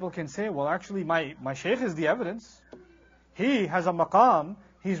 people can say, well actually my shaykh is the evidence. He has a maqam,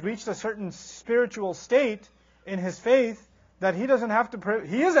 he's reached a certain spiritual state in his faith that he doesn't have to,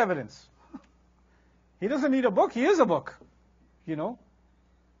 he is evidence. He doesn't need a book, he is a book.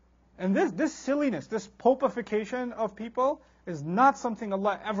 And this silliness, this popification of people is not something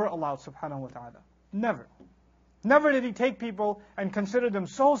Allah ever allowed subhanahu wa ta'ala. Never. Never did He take people and consider them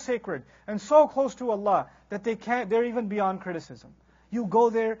so sacred and so close to Allah that they're even beyond criticism. You go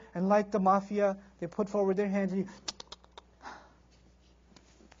there and like the mafia, they put forward their hands and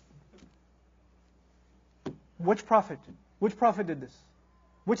Which prophet? Which prophet did this?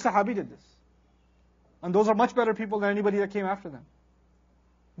 Which sahabi did this? And those are much better people than anybody that came after them.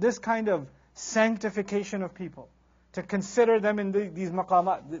 This kind of sanctification of people, to consider them in these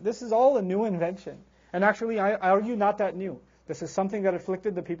maqamat, this is all a new invention. And actually, I argue not that new. This is something that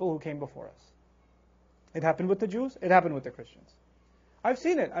afflicted the people who came before us. It happened with the Jews, it happened with the Christians. I've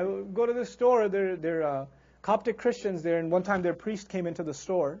seen it. I go to the store, they're Coptic Christians there, and one time their priest came into the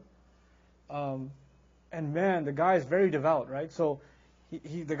store. And man, the guy is very devout, right? So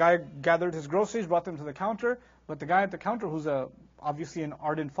the guy gathered his groceries, brought them to the counter, but the guy at the counter, who's obviously an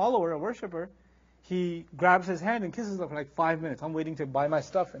ardent follower, a worshipper, he grabs his hand and kisses it for like 5 minutes. I'm waiting to buy my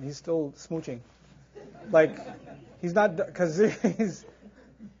stuff, and he's still smooching. Like, he's not, because he's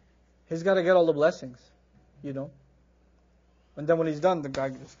got to get all the blessings, And then when he's done, the guy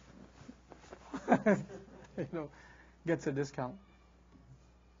just gets a discount.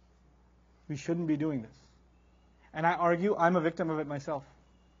 We shouldn't be doing this. And I argue I'm a victim of it myself.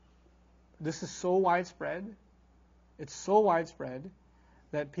 This is so widespread. It's so widespread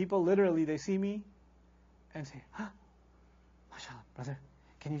that people literally, they see me and say, MashaAllah, brother,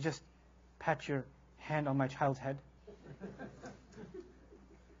 can you just pat your hand on my child's head?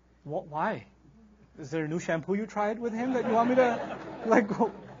 What? Why? Is there a new shampoo you tried with him that you want me to,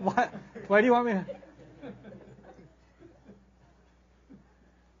 what? Why do you want me to?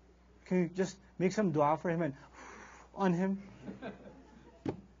 Can you just make some dua for him and on him?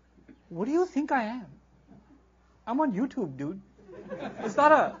 What do you think I am? I'm on YouTube, dude. It's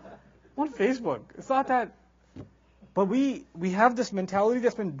not on Facebook. It's not that. But we have this mentality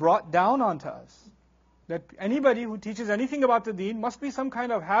that's been brought down onto us. That anybody who teaches anything about the deen must be some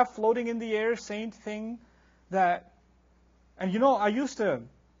kind of half floating in the air saint thing that, and I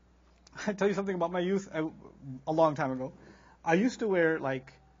tell you something about my youth a long time ago. I used to wear I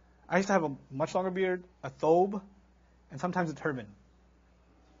used to have a much longer beard, a thobe, and sometimes a turban.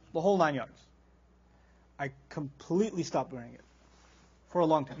 The whole 9 yards. I completely stopped wearing it for a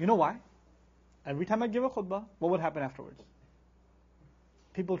long time. You know why? Every time I give a khutbah, what would happen afterwards?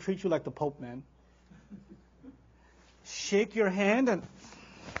 People treat you like the Pope, man. Shake your hand and...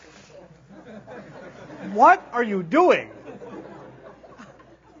 What are you doing?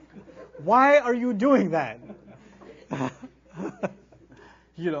 Why are you doing that?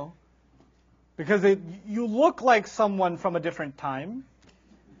 Because you look like someone from a different time.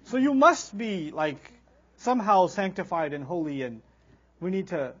 So you must be somehow sanctified and holy, and we need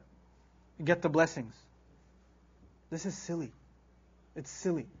to get the blessings. This is silly. It's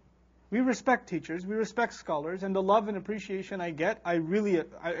silly. We respect teachers, we respect scholars, and the love and appreciation I get,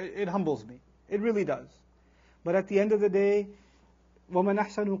 it humbles me. It really does. But at the end of the day, وَمَنْ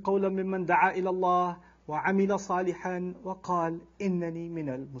أَحْسَنُ قَوْلًا مِمَّنْ دَعَا إِلَى اللَّهِ وَعَمِلَ صَالِحًا وَقَالَ إِنَّنِي مِنَ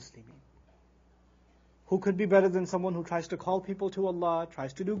الْمُسْلِمِينَ. Who could be better than someone who tries to call people to Allah,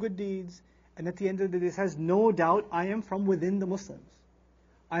 tries to do good deeds, and at the end of the day says, no doubt I am from within the Muslims.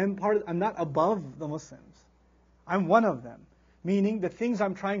 I'm not above the Muslims. I'm one of them. Meaning the things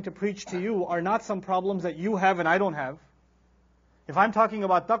I'm trying to preach to you are not some problems that you have and I don't have. If I'm talking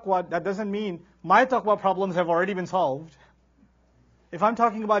about taqwa, that doesn't mean my taqwa problems have already been solved. If I'm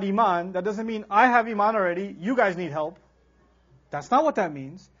talking about iman, that doesn't mean I have iman already, you guys need help. That's not what that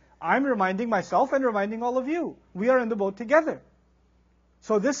means. I'm reminding myself and reminding all of you. We are in the boat together.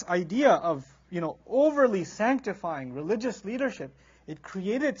 So this idea of, overly sanctifying religious leadership, it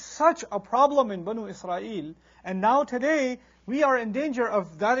created such a problem in Banu Israel. And now today, we are in danger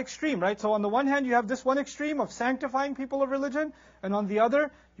of that extreme, right? So on the one hand, you have this one extreme of sanctifying people of religion, and on the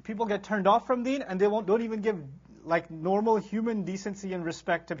other, people get turned off from deen, and they don't even give normal human decency and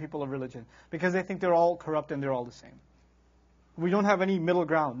respect to people of religion, because they think they're all corrupt and they're all the same. We don't have any middle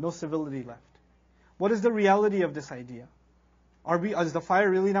ground, no civility left. What is the reality of this idea? Is the fire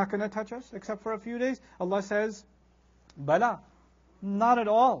really not going to touch us except for a few days? Allah says, Bala, not at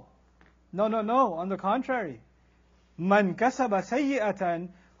all. No. On the contrary. Man kasaba sayyi'atan,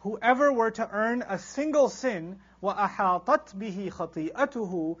 whoever were to earn a single sin, wa ahatat bihi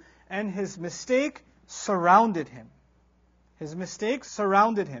khati'atuhu, and his mistake surrounded him. His mistake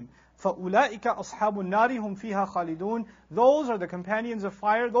surrounded him. فَأُولَٰئِكَ أَصْحَابُ النَّارِ هُمْ فِيهَا خَالِدُونَ. Those are the companions of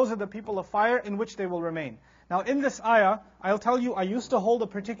fire, those are the people of fire in which they will remain. Now in this ayah, I'll tell you, I used to hold a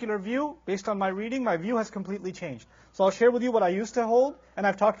particular view. Based on my reading, my view has completely changed. So I'll share with you what I used to hold, and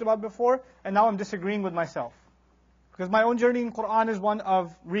I've talked about before, and now I'm disagreeing with myself. Because my own journey in Qur'an is one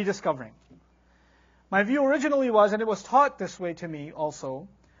of rediscovering. My view originally was, and it was taught this way to me also,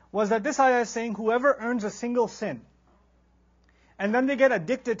 was that this ayah is saying whoever earns a single sin, and then they get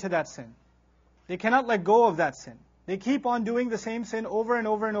addicted to that sin. They cannot let go of that sin. They keep on doing the same sin over and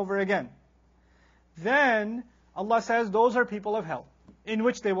over and over again. Then Allah says those are people of hell, in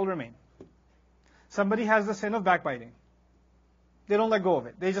which they will remain. Somebody has the sin of backbiting. They don't let go of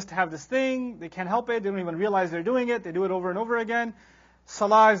it. They just have this thing, they can't help it, they don't even realize they're doing it, they do it over and over again.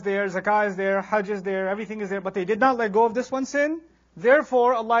 Salah is there, zakah is there, hajj is there, everything is there, but they did not let go of this one sin.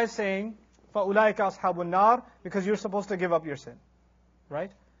 Therefore, Allah is saying, فَأُولَٰئِكَ أَصْحَابُ النَّارِ, because you're supposed to give up your sin.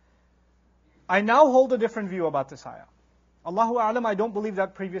 Right? I now hold a different view about this ayah. Allahu A'lam, I don't believe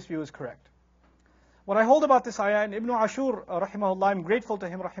that previous view is correct. What I hold about this ayah, and Ibn Ashur, rahimahullah, I'm grateful to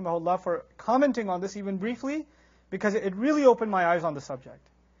him, rahimahullah, for commenting on this even briefly, because it really opened my eyes on the subject.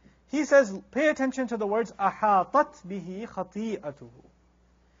 He says, pay attention to the words, أَحَاطَتْ بِهِ خَطِيئَتُهُ.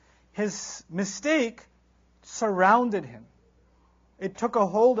 His mistake surrounded him. It took a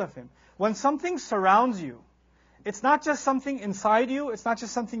hold of him. When something surrounds you, it's not just something inside you, it's not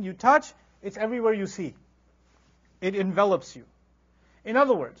just something you touch, It's everywhere you see. It envelops you. In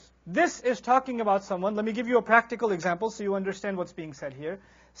other words, this is talking about someone. Let me give you a practical example so you understand what's being said here.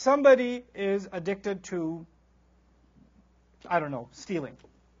 Somebody is addicted to, stealing.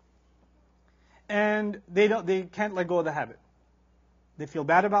 And they can't let go of the habit. They feel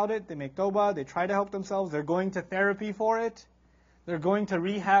bad about it, they make tawbah, they try to help themselves, they're going to therapy for it, they're going to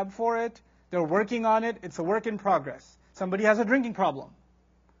rehab for it, they're working on it, it's a work in progress. Somebody has a drinking problem.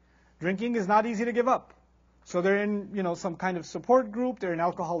 Drinking is not easy to give up. So they're in, some kind of support group, they're in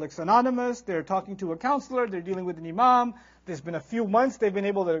Alcoholics Anonymous, they're talking to a counselor, they're dealing with an imam, there's been a few months they've been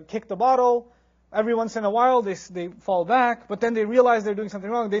able to kick the bottle. Every once in a while they fall back, but then they realize they're doing something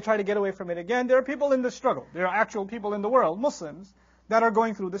wrong, they try to get away from it again. There are people in the struggle. There are actual people in the world, Muslims, that are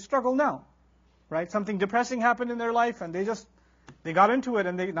going through the struggle now. Right? Something depressing happened in their life and they got into it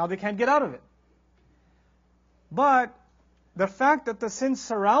and now they can't get out of it. But the fact that the sin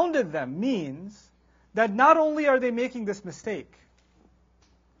surrounded them means that not only are they making this mistake,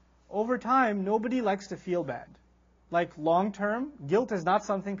 over time nobody likes to feel bad. Like long term, guilt is not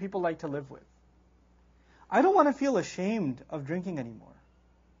something people like to live with. I don't want to feel ashamed of drinking anymore.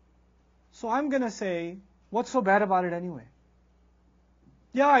 So I'm going to say, what's so bad about it anyway?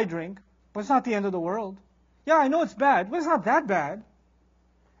 Yeah, I drink, but it's not the end of the world. Yeah, I know it's bad, but it's not that bad.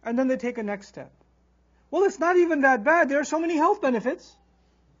 And then they take a next step. Well, it's not even that bad. There are so many health benefits.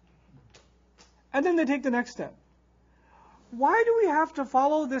 And then they take the next step. Why do we have to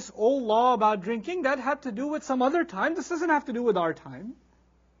follow this old law about drinking? That had to do with some other time. This doesn't have to do with our time.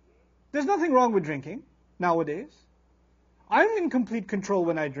 There's nothing wrong with drinking nowadays. I'm in complete control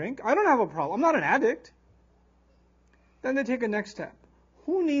when I drink. I don't have a problem. I'm not an addict. Then they take a next step.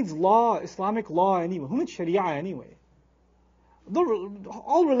 Who needs law, Islamic law anyway? Who needs Sharia anyway?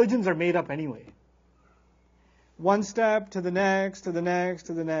 All religions are made up anyway. One step to the next, to the next,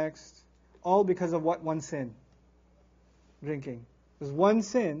 to the next. All because of what? One sin. Drinking. There's one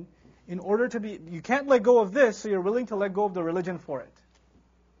sin. In order to be, you can't let go of this, so you're willing to let go of the religion for it.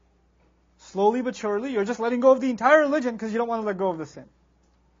 Slowly but surely, you're just letting go of the entire religion because you don't want to let go of the sin.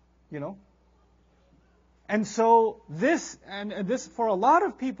 And so this for a lot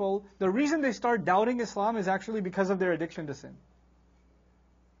of people, the reason they start doubting Islam is actually because of their addiction to sin.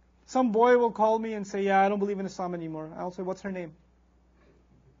 Some boy will call me and say, yeah, I don't believe in Islam anymore. I'll say, what's her name?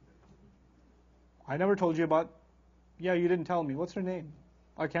 I never told you about, yeah, you didn't tell me. What's her name?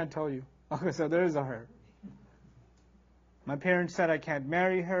 I can't tell you. Okay, so there is a her. My parents said I can't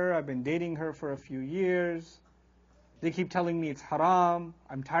marry her. I've been dating her for a few years. They keep telling me it's haram.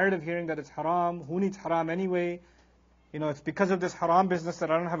 I'm tired of hearing that it's haram. Who needs haram anyway? It's because of this haram business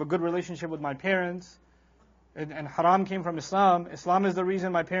that I don't have a good relationship with my parents. And haram came from Islam. Islam is the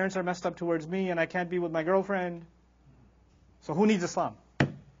reason my parents are messed up towards me and I can't be with my girlfriend. So who needs Islam?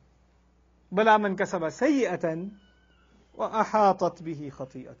 بَلَا مَنْ كَسَبَ سَيِّئَةً وَأَحَاطَتْ بِهِ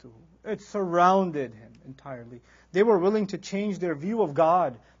خَطِيئَتُهُ. It surrounded him entirely. They were willing to change their view of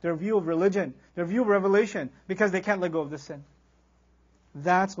God, their view of religion, their view of revelation, because they can't let go of this sin.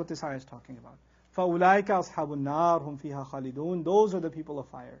 That's what this ayah is talking about. فَأُولَٰئِكَ أَصْحَابُ النَّارِ هُمْ فِيهَا خَالِدُونَ. Those are the people of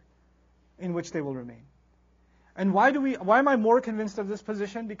fire, in which they will remain. And why am I more convinced of this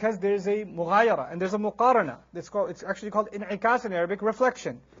position? Because there's a mughayara, and there's a muqarana. It's actually called in'ikas in Arabic,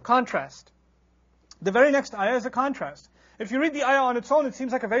 reflection, contrast. The very next ayah is a contrast. If you read the ayah on its own, it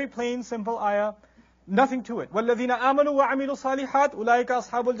seems like a very plain, simple ayah. Nothing to it. وَالَّذِينَ آمَنُوا وَعَمِلُوا الصَّالِحَاتِ أُولَٰئِكَ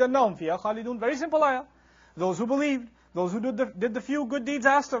أَصْحَابُ الْجَنَّةِ هُمْ فِيهَا خَالِدُونَ. Very simple ayah. Those who believed, those who did the few good deeds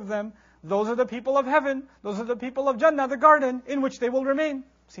asked of them, those are the people of heaven, those are the people of Jannah, the garden, in which they will remain.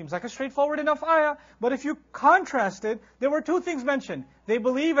 Seems like a straightforward enough ayah. But if you contrast it, there were two things mentioned. They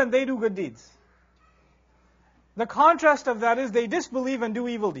believe and they do good deeds. The contrast of that is they disbelieve and do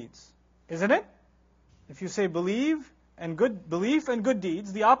evil deeds. Isn't it? If you say belief and good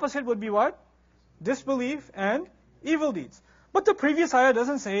deeds, the opposite would be what? Disbelief and evil deeds. But the previous ayah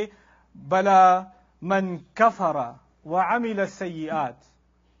doesn't say, بَلَا مَنْ كَفَرَ وَعَمِلَ السَّيِّئَاتِ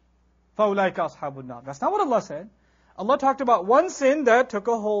فَأُولَٰئِكَ أَصْحَابُ النَّارِ. That's not what Allah said. Allah talked about one sin that took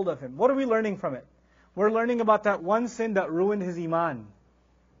a hold of him. What are we learning from it? We're learning about that one sin that ruined his iman.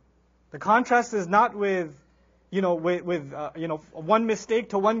 The contrast is not with one mistake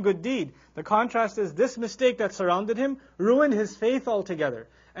to one good deed. The contrast is this mistake that surrounded him ruined his faith altogether.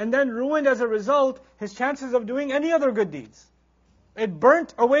 And then ruined as a result his chances of doing any other good deeds. It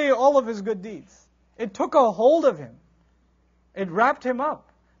burnt away all of his good deeds. It took a hold of him. It wrapped him up.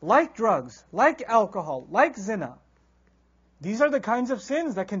 Like drugs, like alcohol, like zina. These are the kinds of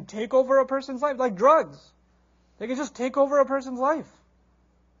sins that can take over a person's life, like drugs. They can just take over a person's life.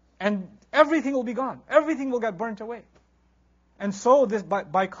 And everything will be gone. Everything will get burnt away. And so this,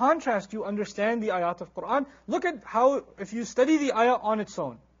 by contrast, you understand the ayat of Quran. Look at how, if you study the ayah on its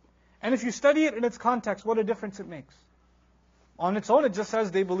own, and if you study it in its context, what a difference it makes. On its own, it just says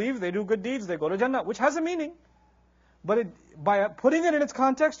they believe, they do good deeds, they go to Jannah, which has a meaning. But by putting it in its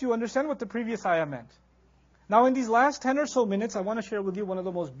context, you understand what the previous ayah meant. Now in these last 10 or so minutes, I want to share with you one of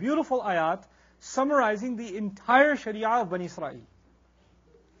the most beautiful ayat, summarizing the entire Sharia of Bani Israel.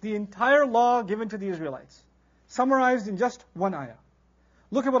 The entire law given to the Israelites. Summarized in just one ayah.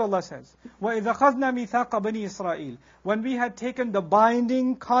 Look at what Allah says. وَإِذَا خَذْنَا مِيثَاقَ بَنِي إِسْرَائِيلِ When we had taken the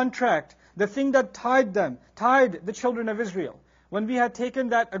binding contract, the thing that tied the children of Israel. When we had taken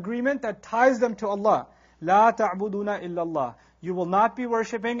that agreement that ties them to Allah. لَا تَعْبُدُونَ إِلَّا اللَّهِ You will not be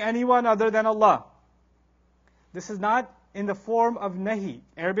worshipping anyone other than Allah. This is not in the form of nahi.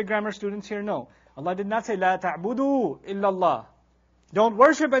 Arabic grammar students here know. Allah did not say, لَا تَعْبُدُوا إِلَّا اللَّهِ Don't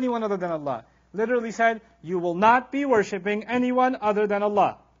worship anyone other than Allah. Literally said, you will not be worshipping anyone other than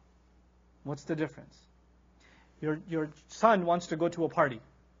Allah. What's the difference? Your son wants to go to a party.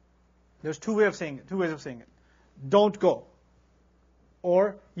 There's two ways of saying it. Don't go.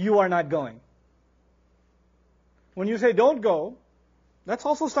 Or you are not going. When you say don't go, that's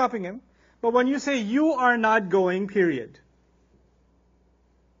also stopping him. But when you say you are not going, period.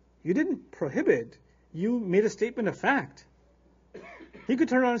 You didn't prohibit. You made a statement of fact. He could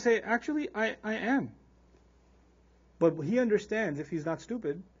turn around and say, actually, I am. But he understands, if he's not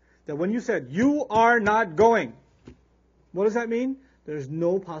stupid, that when you said, you are not going, what does that mean? There's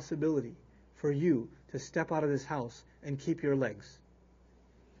no possibility for you to step out of this house and keep your legs.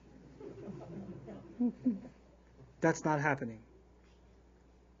 That's not happening.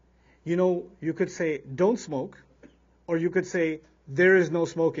 You know, you could say, don't smoke, or you could say, there is no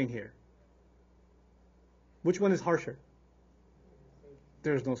smoking here. Which one is harsher?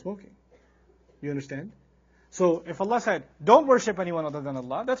 There is no smoking. You understand? So if Allah said, don't worship anyone other than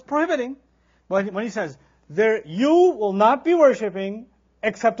Allah, that's prohibiting. But when He says, you will not be worshipping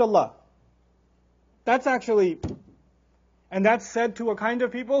except Allah. That's actually, and that's said to a kind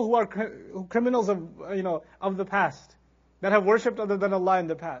of people who are criminals of the past, that have worshipped other than Allah in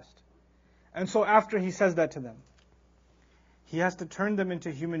the past. And so after He says that to them, He has to turn them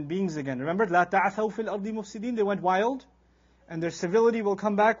into human beings again. Remember, لَا تَعْثَوْا فِي الْأَرْضِ مُفْسِدِينَ They went wild, and their civility will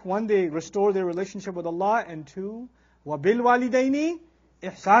come back. One, they restore their relationship with Allah, and two, وَبِالْوَالِدَيْنِ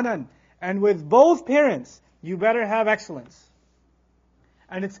إِحْسَانًا And with both parents, you better have excellence.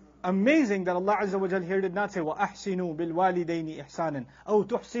 And it's amazing that Allah Azza wa Jal here did not say, وَأَحْسِنُوا بِالْوَالِدَيْنِ إِحْسَانًا أَوْ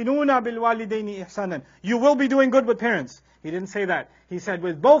تُحْسِنُونَ بِالْوَالِدَيْنِ إِحْسَانًا You will be doing good with parents. He didn't say that. He said,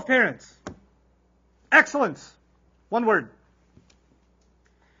 with both parents. Excellence. One word.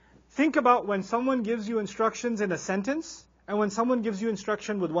 Think about when someone gives you instructions in a sentence, and when someone gives you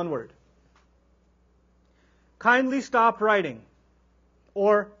instruction with one word. Kindly stop writing.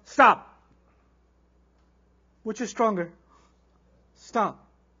 Or stop. Which is stronger? Stop.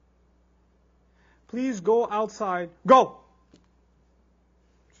 Please go outside. Go.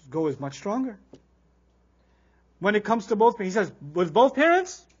 Go is much stronger. When it comes to both, he says, with both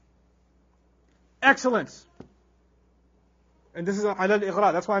parents, excellence. And this is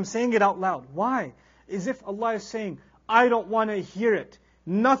al-Iqra. That's why I'm saying it out loud. Why? As if Allah is saying, I don't want to hear it.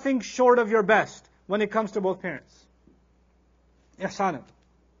 Nothing short of your best when it comes to both parents. Ihsanan.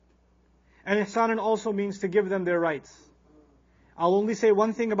 And ihsanan also means to give them their rights. I'll only say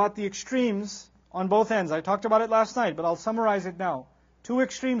one thing about the extremes on both ends. I talked about it last night, but I'll summarize it now. Two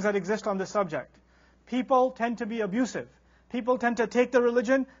extremes that exist on this subject. People tend to be abusive. People tend to take the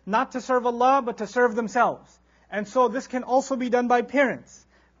religion not to serve Allah, but to serve themselves. And so this can also be done by parents.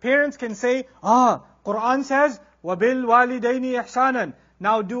 Parents can say, Quran says, وَبِالْوَالِدَيْنِ إِحْسَانًا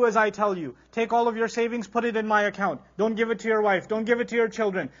Now do as I tell you. Take all of your savings, put it in my account. Don't give it to your wife. Don't give it to your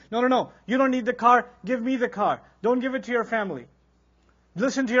children. No. You don't need the car. Give me the car. Don't give it to your family.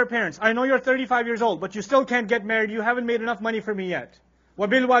 Listen to your parents. I know you're 35 years old, but you still can't get married. You haven't made enough money for me yet.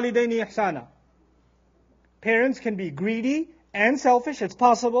 وَبِالْوَالِدَيْنِ إِحْسَانًا Parents can be greedy and selfish, it's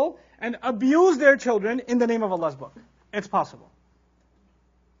possible, and abuse their children in the name of Allah's book. It's possible.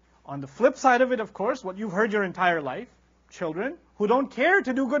 On the flip side of it, of course, what you've heard your entire life, children who don't care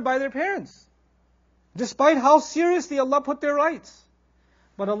to do good by their parents, despite how seriously Allah put their rights.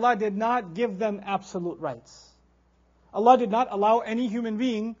 But Allah did not give them absolute rights. Allah did not allow any human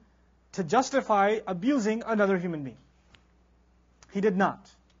being to justify abusing another human being. He did not.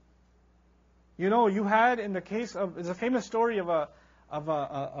 You know, you had in the case of, there's a famous story of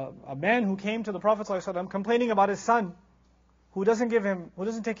a man who came to the Prophet ﷺ complaining about his son, who doesn't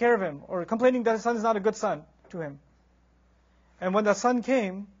take care of him, or complaining that his son is not a good son to him. And when the son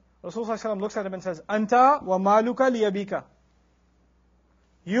came, Rasulullah ﷺ looks at him and says, Anta wa maluka liyabika.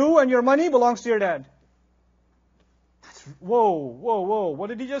 You and your money belongs to your dad. Whoa. What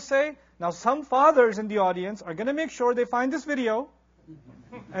did he just say? Now some fathers in the audience are going to make sure they find this video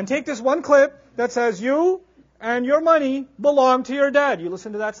and take this one clip that says, you and your money belong to your dad. You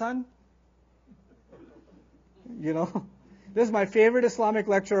listen to that, son? You know, this is my favorite Islamic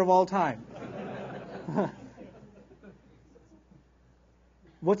lecture of all time.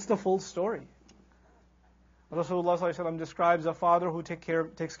 What's the full story? Rasulullah ﷺ describes a father who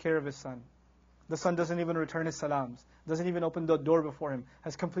takes care of his son. The son doesn't even return his salams, doesn't even open the door before him,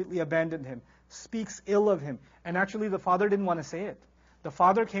 has completely abandoned him, speaks ill of him. And actually the father didn't want to say it. The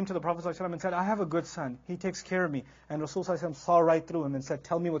father came to the Prophet ﷺ and said, I have a good son, he takes care of me. And Rasulullah ﷺ saw right through him and said,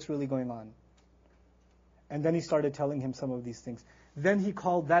 tell me what's really going on. And then he started telling him some of these things. Then he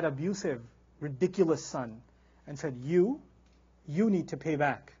called that abusive, ridiculous son and said, you need to pay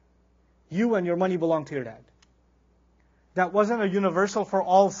back. You and your money belong to your dad. That wasn't a universal for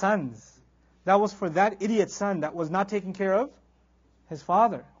all sons. That was for that idiot son that was not taking care of his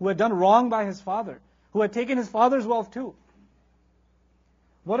father, who had done wrong by his father, who had taken his father's wealth too.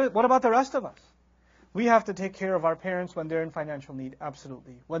 What about the rest of us? We have to take care of our parents when they're in financial need,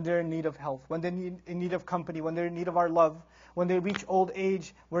 absolutely. When they're in need of health, when they're in need of company, when they're in need of our love, when they reach old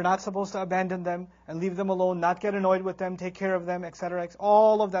age, we're not supposed to abandon them and leave them alone, not get annoyed with them, take care of them, etc.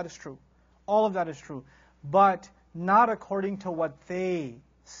 All of that is true. All of that is true. But not according to what they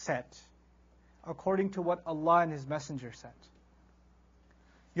set, according to what Allah and His Messenger set.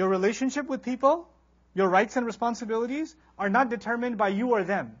 Your relationship with people, your rights and responsibilities are not determined by you or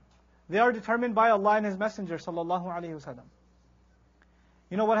them. They are determined by Allah and His Messenger sallallahu alaihi wasallam.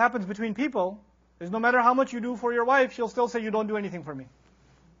 You know what happens between people is no matter how much you do for your wife, she'll still say you don't do anything for me.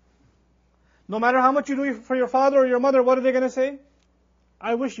 No matter how much you do for your father or your mother, what are they going to say?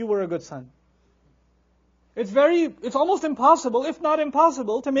 I wish you were a good son. It's almost impossible, if not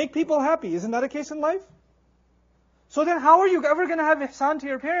impossible, to make people happy. Isn't that a case in life? So then how are you ever going to have ihsan to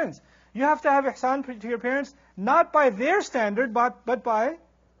your parents? You have to have ihsan to your parents not by their standard, but by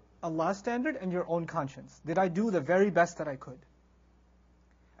Allah's standard and your own conscience. Did I do the very best that I could?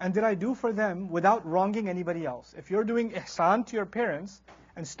 And did I do for them without wronging anybody else? If you're doing ihsan to your parents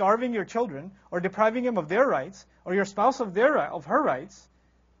and starving your children, or depriving them of their rights, or your spouse of her rights,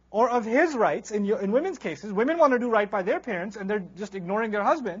 or of his rights, in women's cases, women want to do right by their parents and they're just ignoring their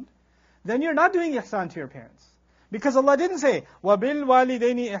husband, then you're not doing ihsan to your parents. Because Allah didn't say,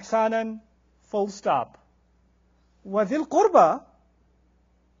 وَبِالْوَالِدَيْنِ إِحْسَانًا full stop. وَذِي الْقُرْبَى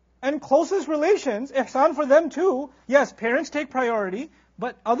and closest relations, ihsan for them too. Yes, parents take priority,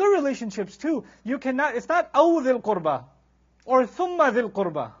 but other relationships too. You cannot, it's not أَوْ ذِي الْقُرْبَى or ثُمَّ ذِي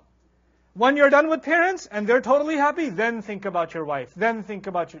الْقُرْبَى. When you're done with parents and they're totally happy, then think about your wife. Then think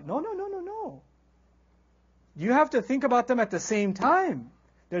about your... No. You have to think about them at the same time.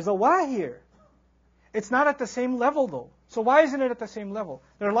 There's a why here. It's not at the same level though. So why isn't it at the same level?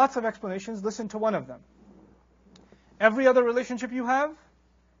 There are lots of explanations. Listen to one of them. Every other relationship you have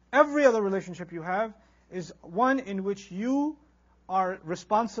is one in which you are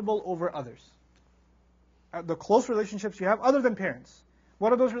responsible over others. The close relationships you have, other than parents.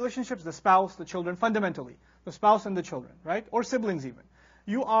 What are those relationships? The spouse, the children, fundamentally. The spouse and the children, right? Or siblings even.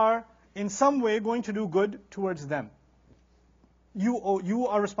 You are in some way going to do good towards them. You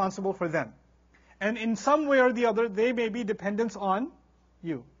are responsible for them. And in some way or the other, they may be dependents on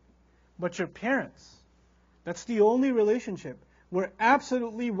you. But your parents, that's the only relationship where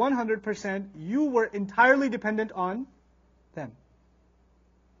absolutely 100% you were entirely dependent on them.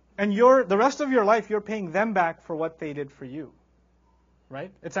 And the rest of your life, you're paying them back for what they did for you.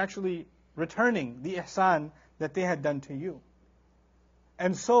 Right? It's actually returning the ihsan that they had done to you.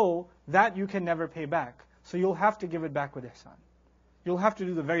 And so, that you can never pay back. So you'll have to give it back with ihsan. You'll have to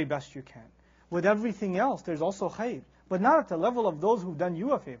do the very best you can. With everything else, there's also khair. But not at the level of those who've done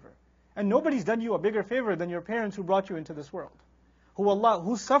you a favor. And nobody's done you a bigger favor than your parents who brought you into this world.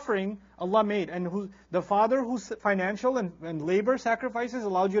 Whose suffering Allah made. And the father whose financial and labor sacrifices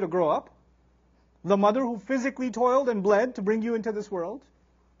allowed you to grow up. The mother who physically toiled and bled to bring you into this world.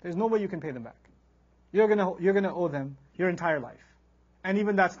 There's no way you can pay them back. You're gonna owe them your entire life. And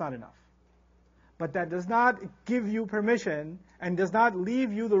even that's not enough. But that does not give you permission and does not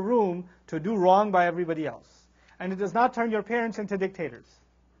leave you the room to do wrong by everybody else. And it does not turn your parents into dictators.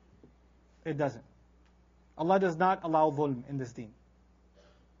 It doesn't. Allah does not allow dhulm in this deen.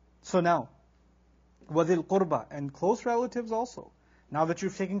 So now, وَذِي الْقُرْبَى and close relatives also. Now that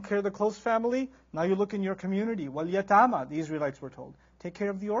you've taken care of the close family, now you look in your community. وَالْيَتَامَى, the Israelites were told. Take care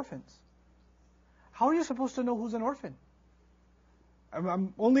of the orphans. How are you supposed to know who's an orphan?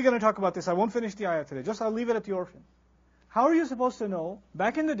 I'm only going to talk about this. I won't finish the ayah today. I'll leave it at the orphan. How are you supposed to know,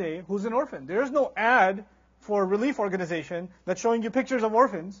 back in the day, who's an orphan? There is no ad for a relief organization that's showing you pictures of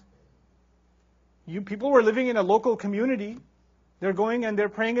orphans. People were living in a local community. They're going and they're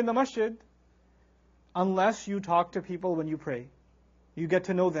praying in the masjid. Unless you talk to people when you pray. You get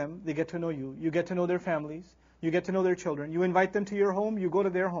to know them, they get to know you. You get to know their families. You get to know their children. You invite them to your home, you go to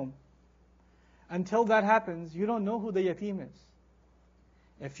their home. Until that happens, you don't know who the yatim is.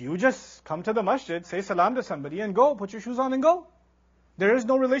 If you just come to the masjid, say salam to somebody and go, put your shoes on and go. There is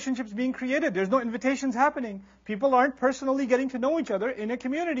no relationships being created. There's no invitations happening. People aren't personally getting to know each other in a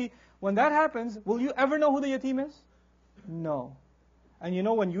community. When that happens, will you ever know who the yatim is? No. And you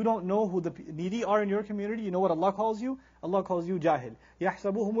know when you don't know who the needy are in your community, you know what Allah calls you? Allah calls you jahil.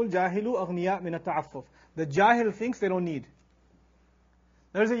 يَحْسَبُهُمُ الْجَاهِلُ أَغْنِيَاء مِنَ التَّعَفُّفِ. The jahil thinks they don't need.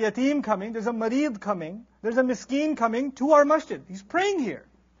 There's a yatim coming, there's a marid coming, there's a miskeen coming to our masjid. He's praying here.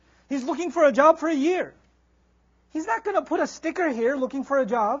 He's looking for a job for a year. He's not going to put a sticker here looking for a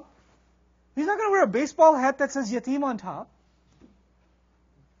job. He's not going to wear a baseball hat that says yatim on top.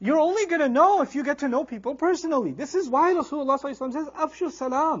 You're only going to know if you get to know people personally. This is why Rasulullah ﷺ says, Afshu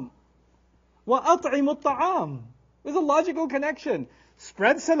salam wa at'imu ta'am. There's a logical connection.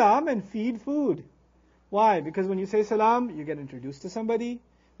 Spread salam and feed food. Why? Because when you say salam, you get introduced to somebody.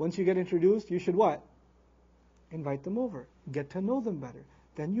 Once you get introduced, you should what? Invite them over. Get to know them better.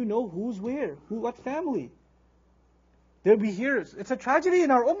 Then you know who's where, what family. They'll be here. It's a tragedy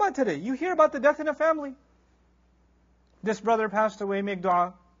in our ummah today. You hear about the death in a family. This brother passed away, make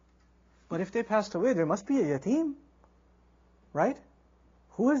dua. But if they passed away, there must be a yatim. Right?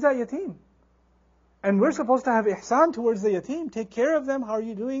 Who is that yatim? And we're supposed to have ihsan towards the yatim. Take care of them. How are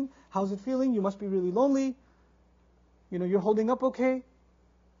you doing? How's it feeling? You must be really lonely. You're holding up okay.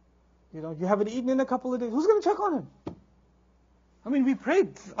 You haven't eaten in a couple of days. Who's going to check on him? I mean, we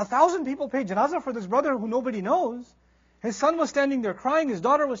prayed. 1,000 people prayed janazah for this brother who nobody knows. His son was standing there crying. His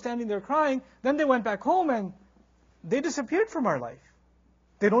daughter was standing there crying. Then they went back home and they disappeared from our life.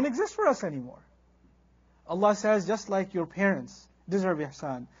 They don't exist for us anymore. Allah says, just like your parents deserve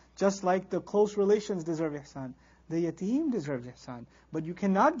ihsan, just like the close relations deserve ihsan, the yatim deserves ihsan. But you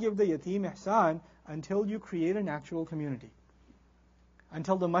cannot give the yatim ihsan until you create an actual community.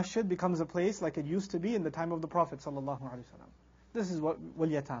 Until the masjid becomes a place like it used to be in the time of the Prophet ﷺ. This is what wal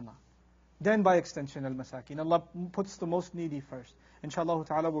yatama. Then by extension al-masakin. Allah puts the most needy first. Inshallah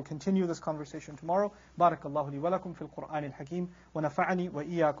ta'ala we'll continue this conversation tomorrow. Barakallahu li wa lakum fil Qur'an al-Hakim wa nafa'ani wa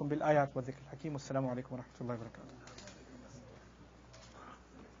iyyakum bil ayat wa dhikr al-Hakim. Wassalamu alaikum wa rahmatullahi wa barakatuh.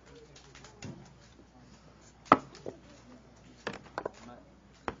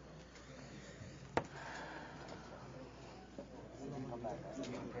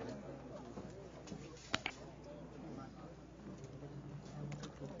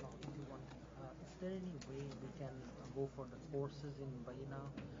 Is there any way we can go for the courses in Bayina?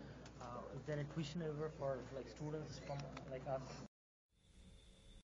 Is there a tuition ever for like students from like us?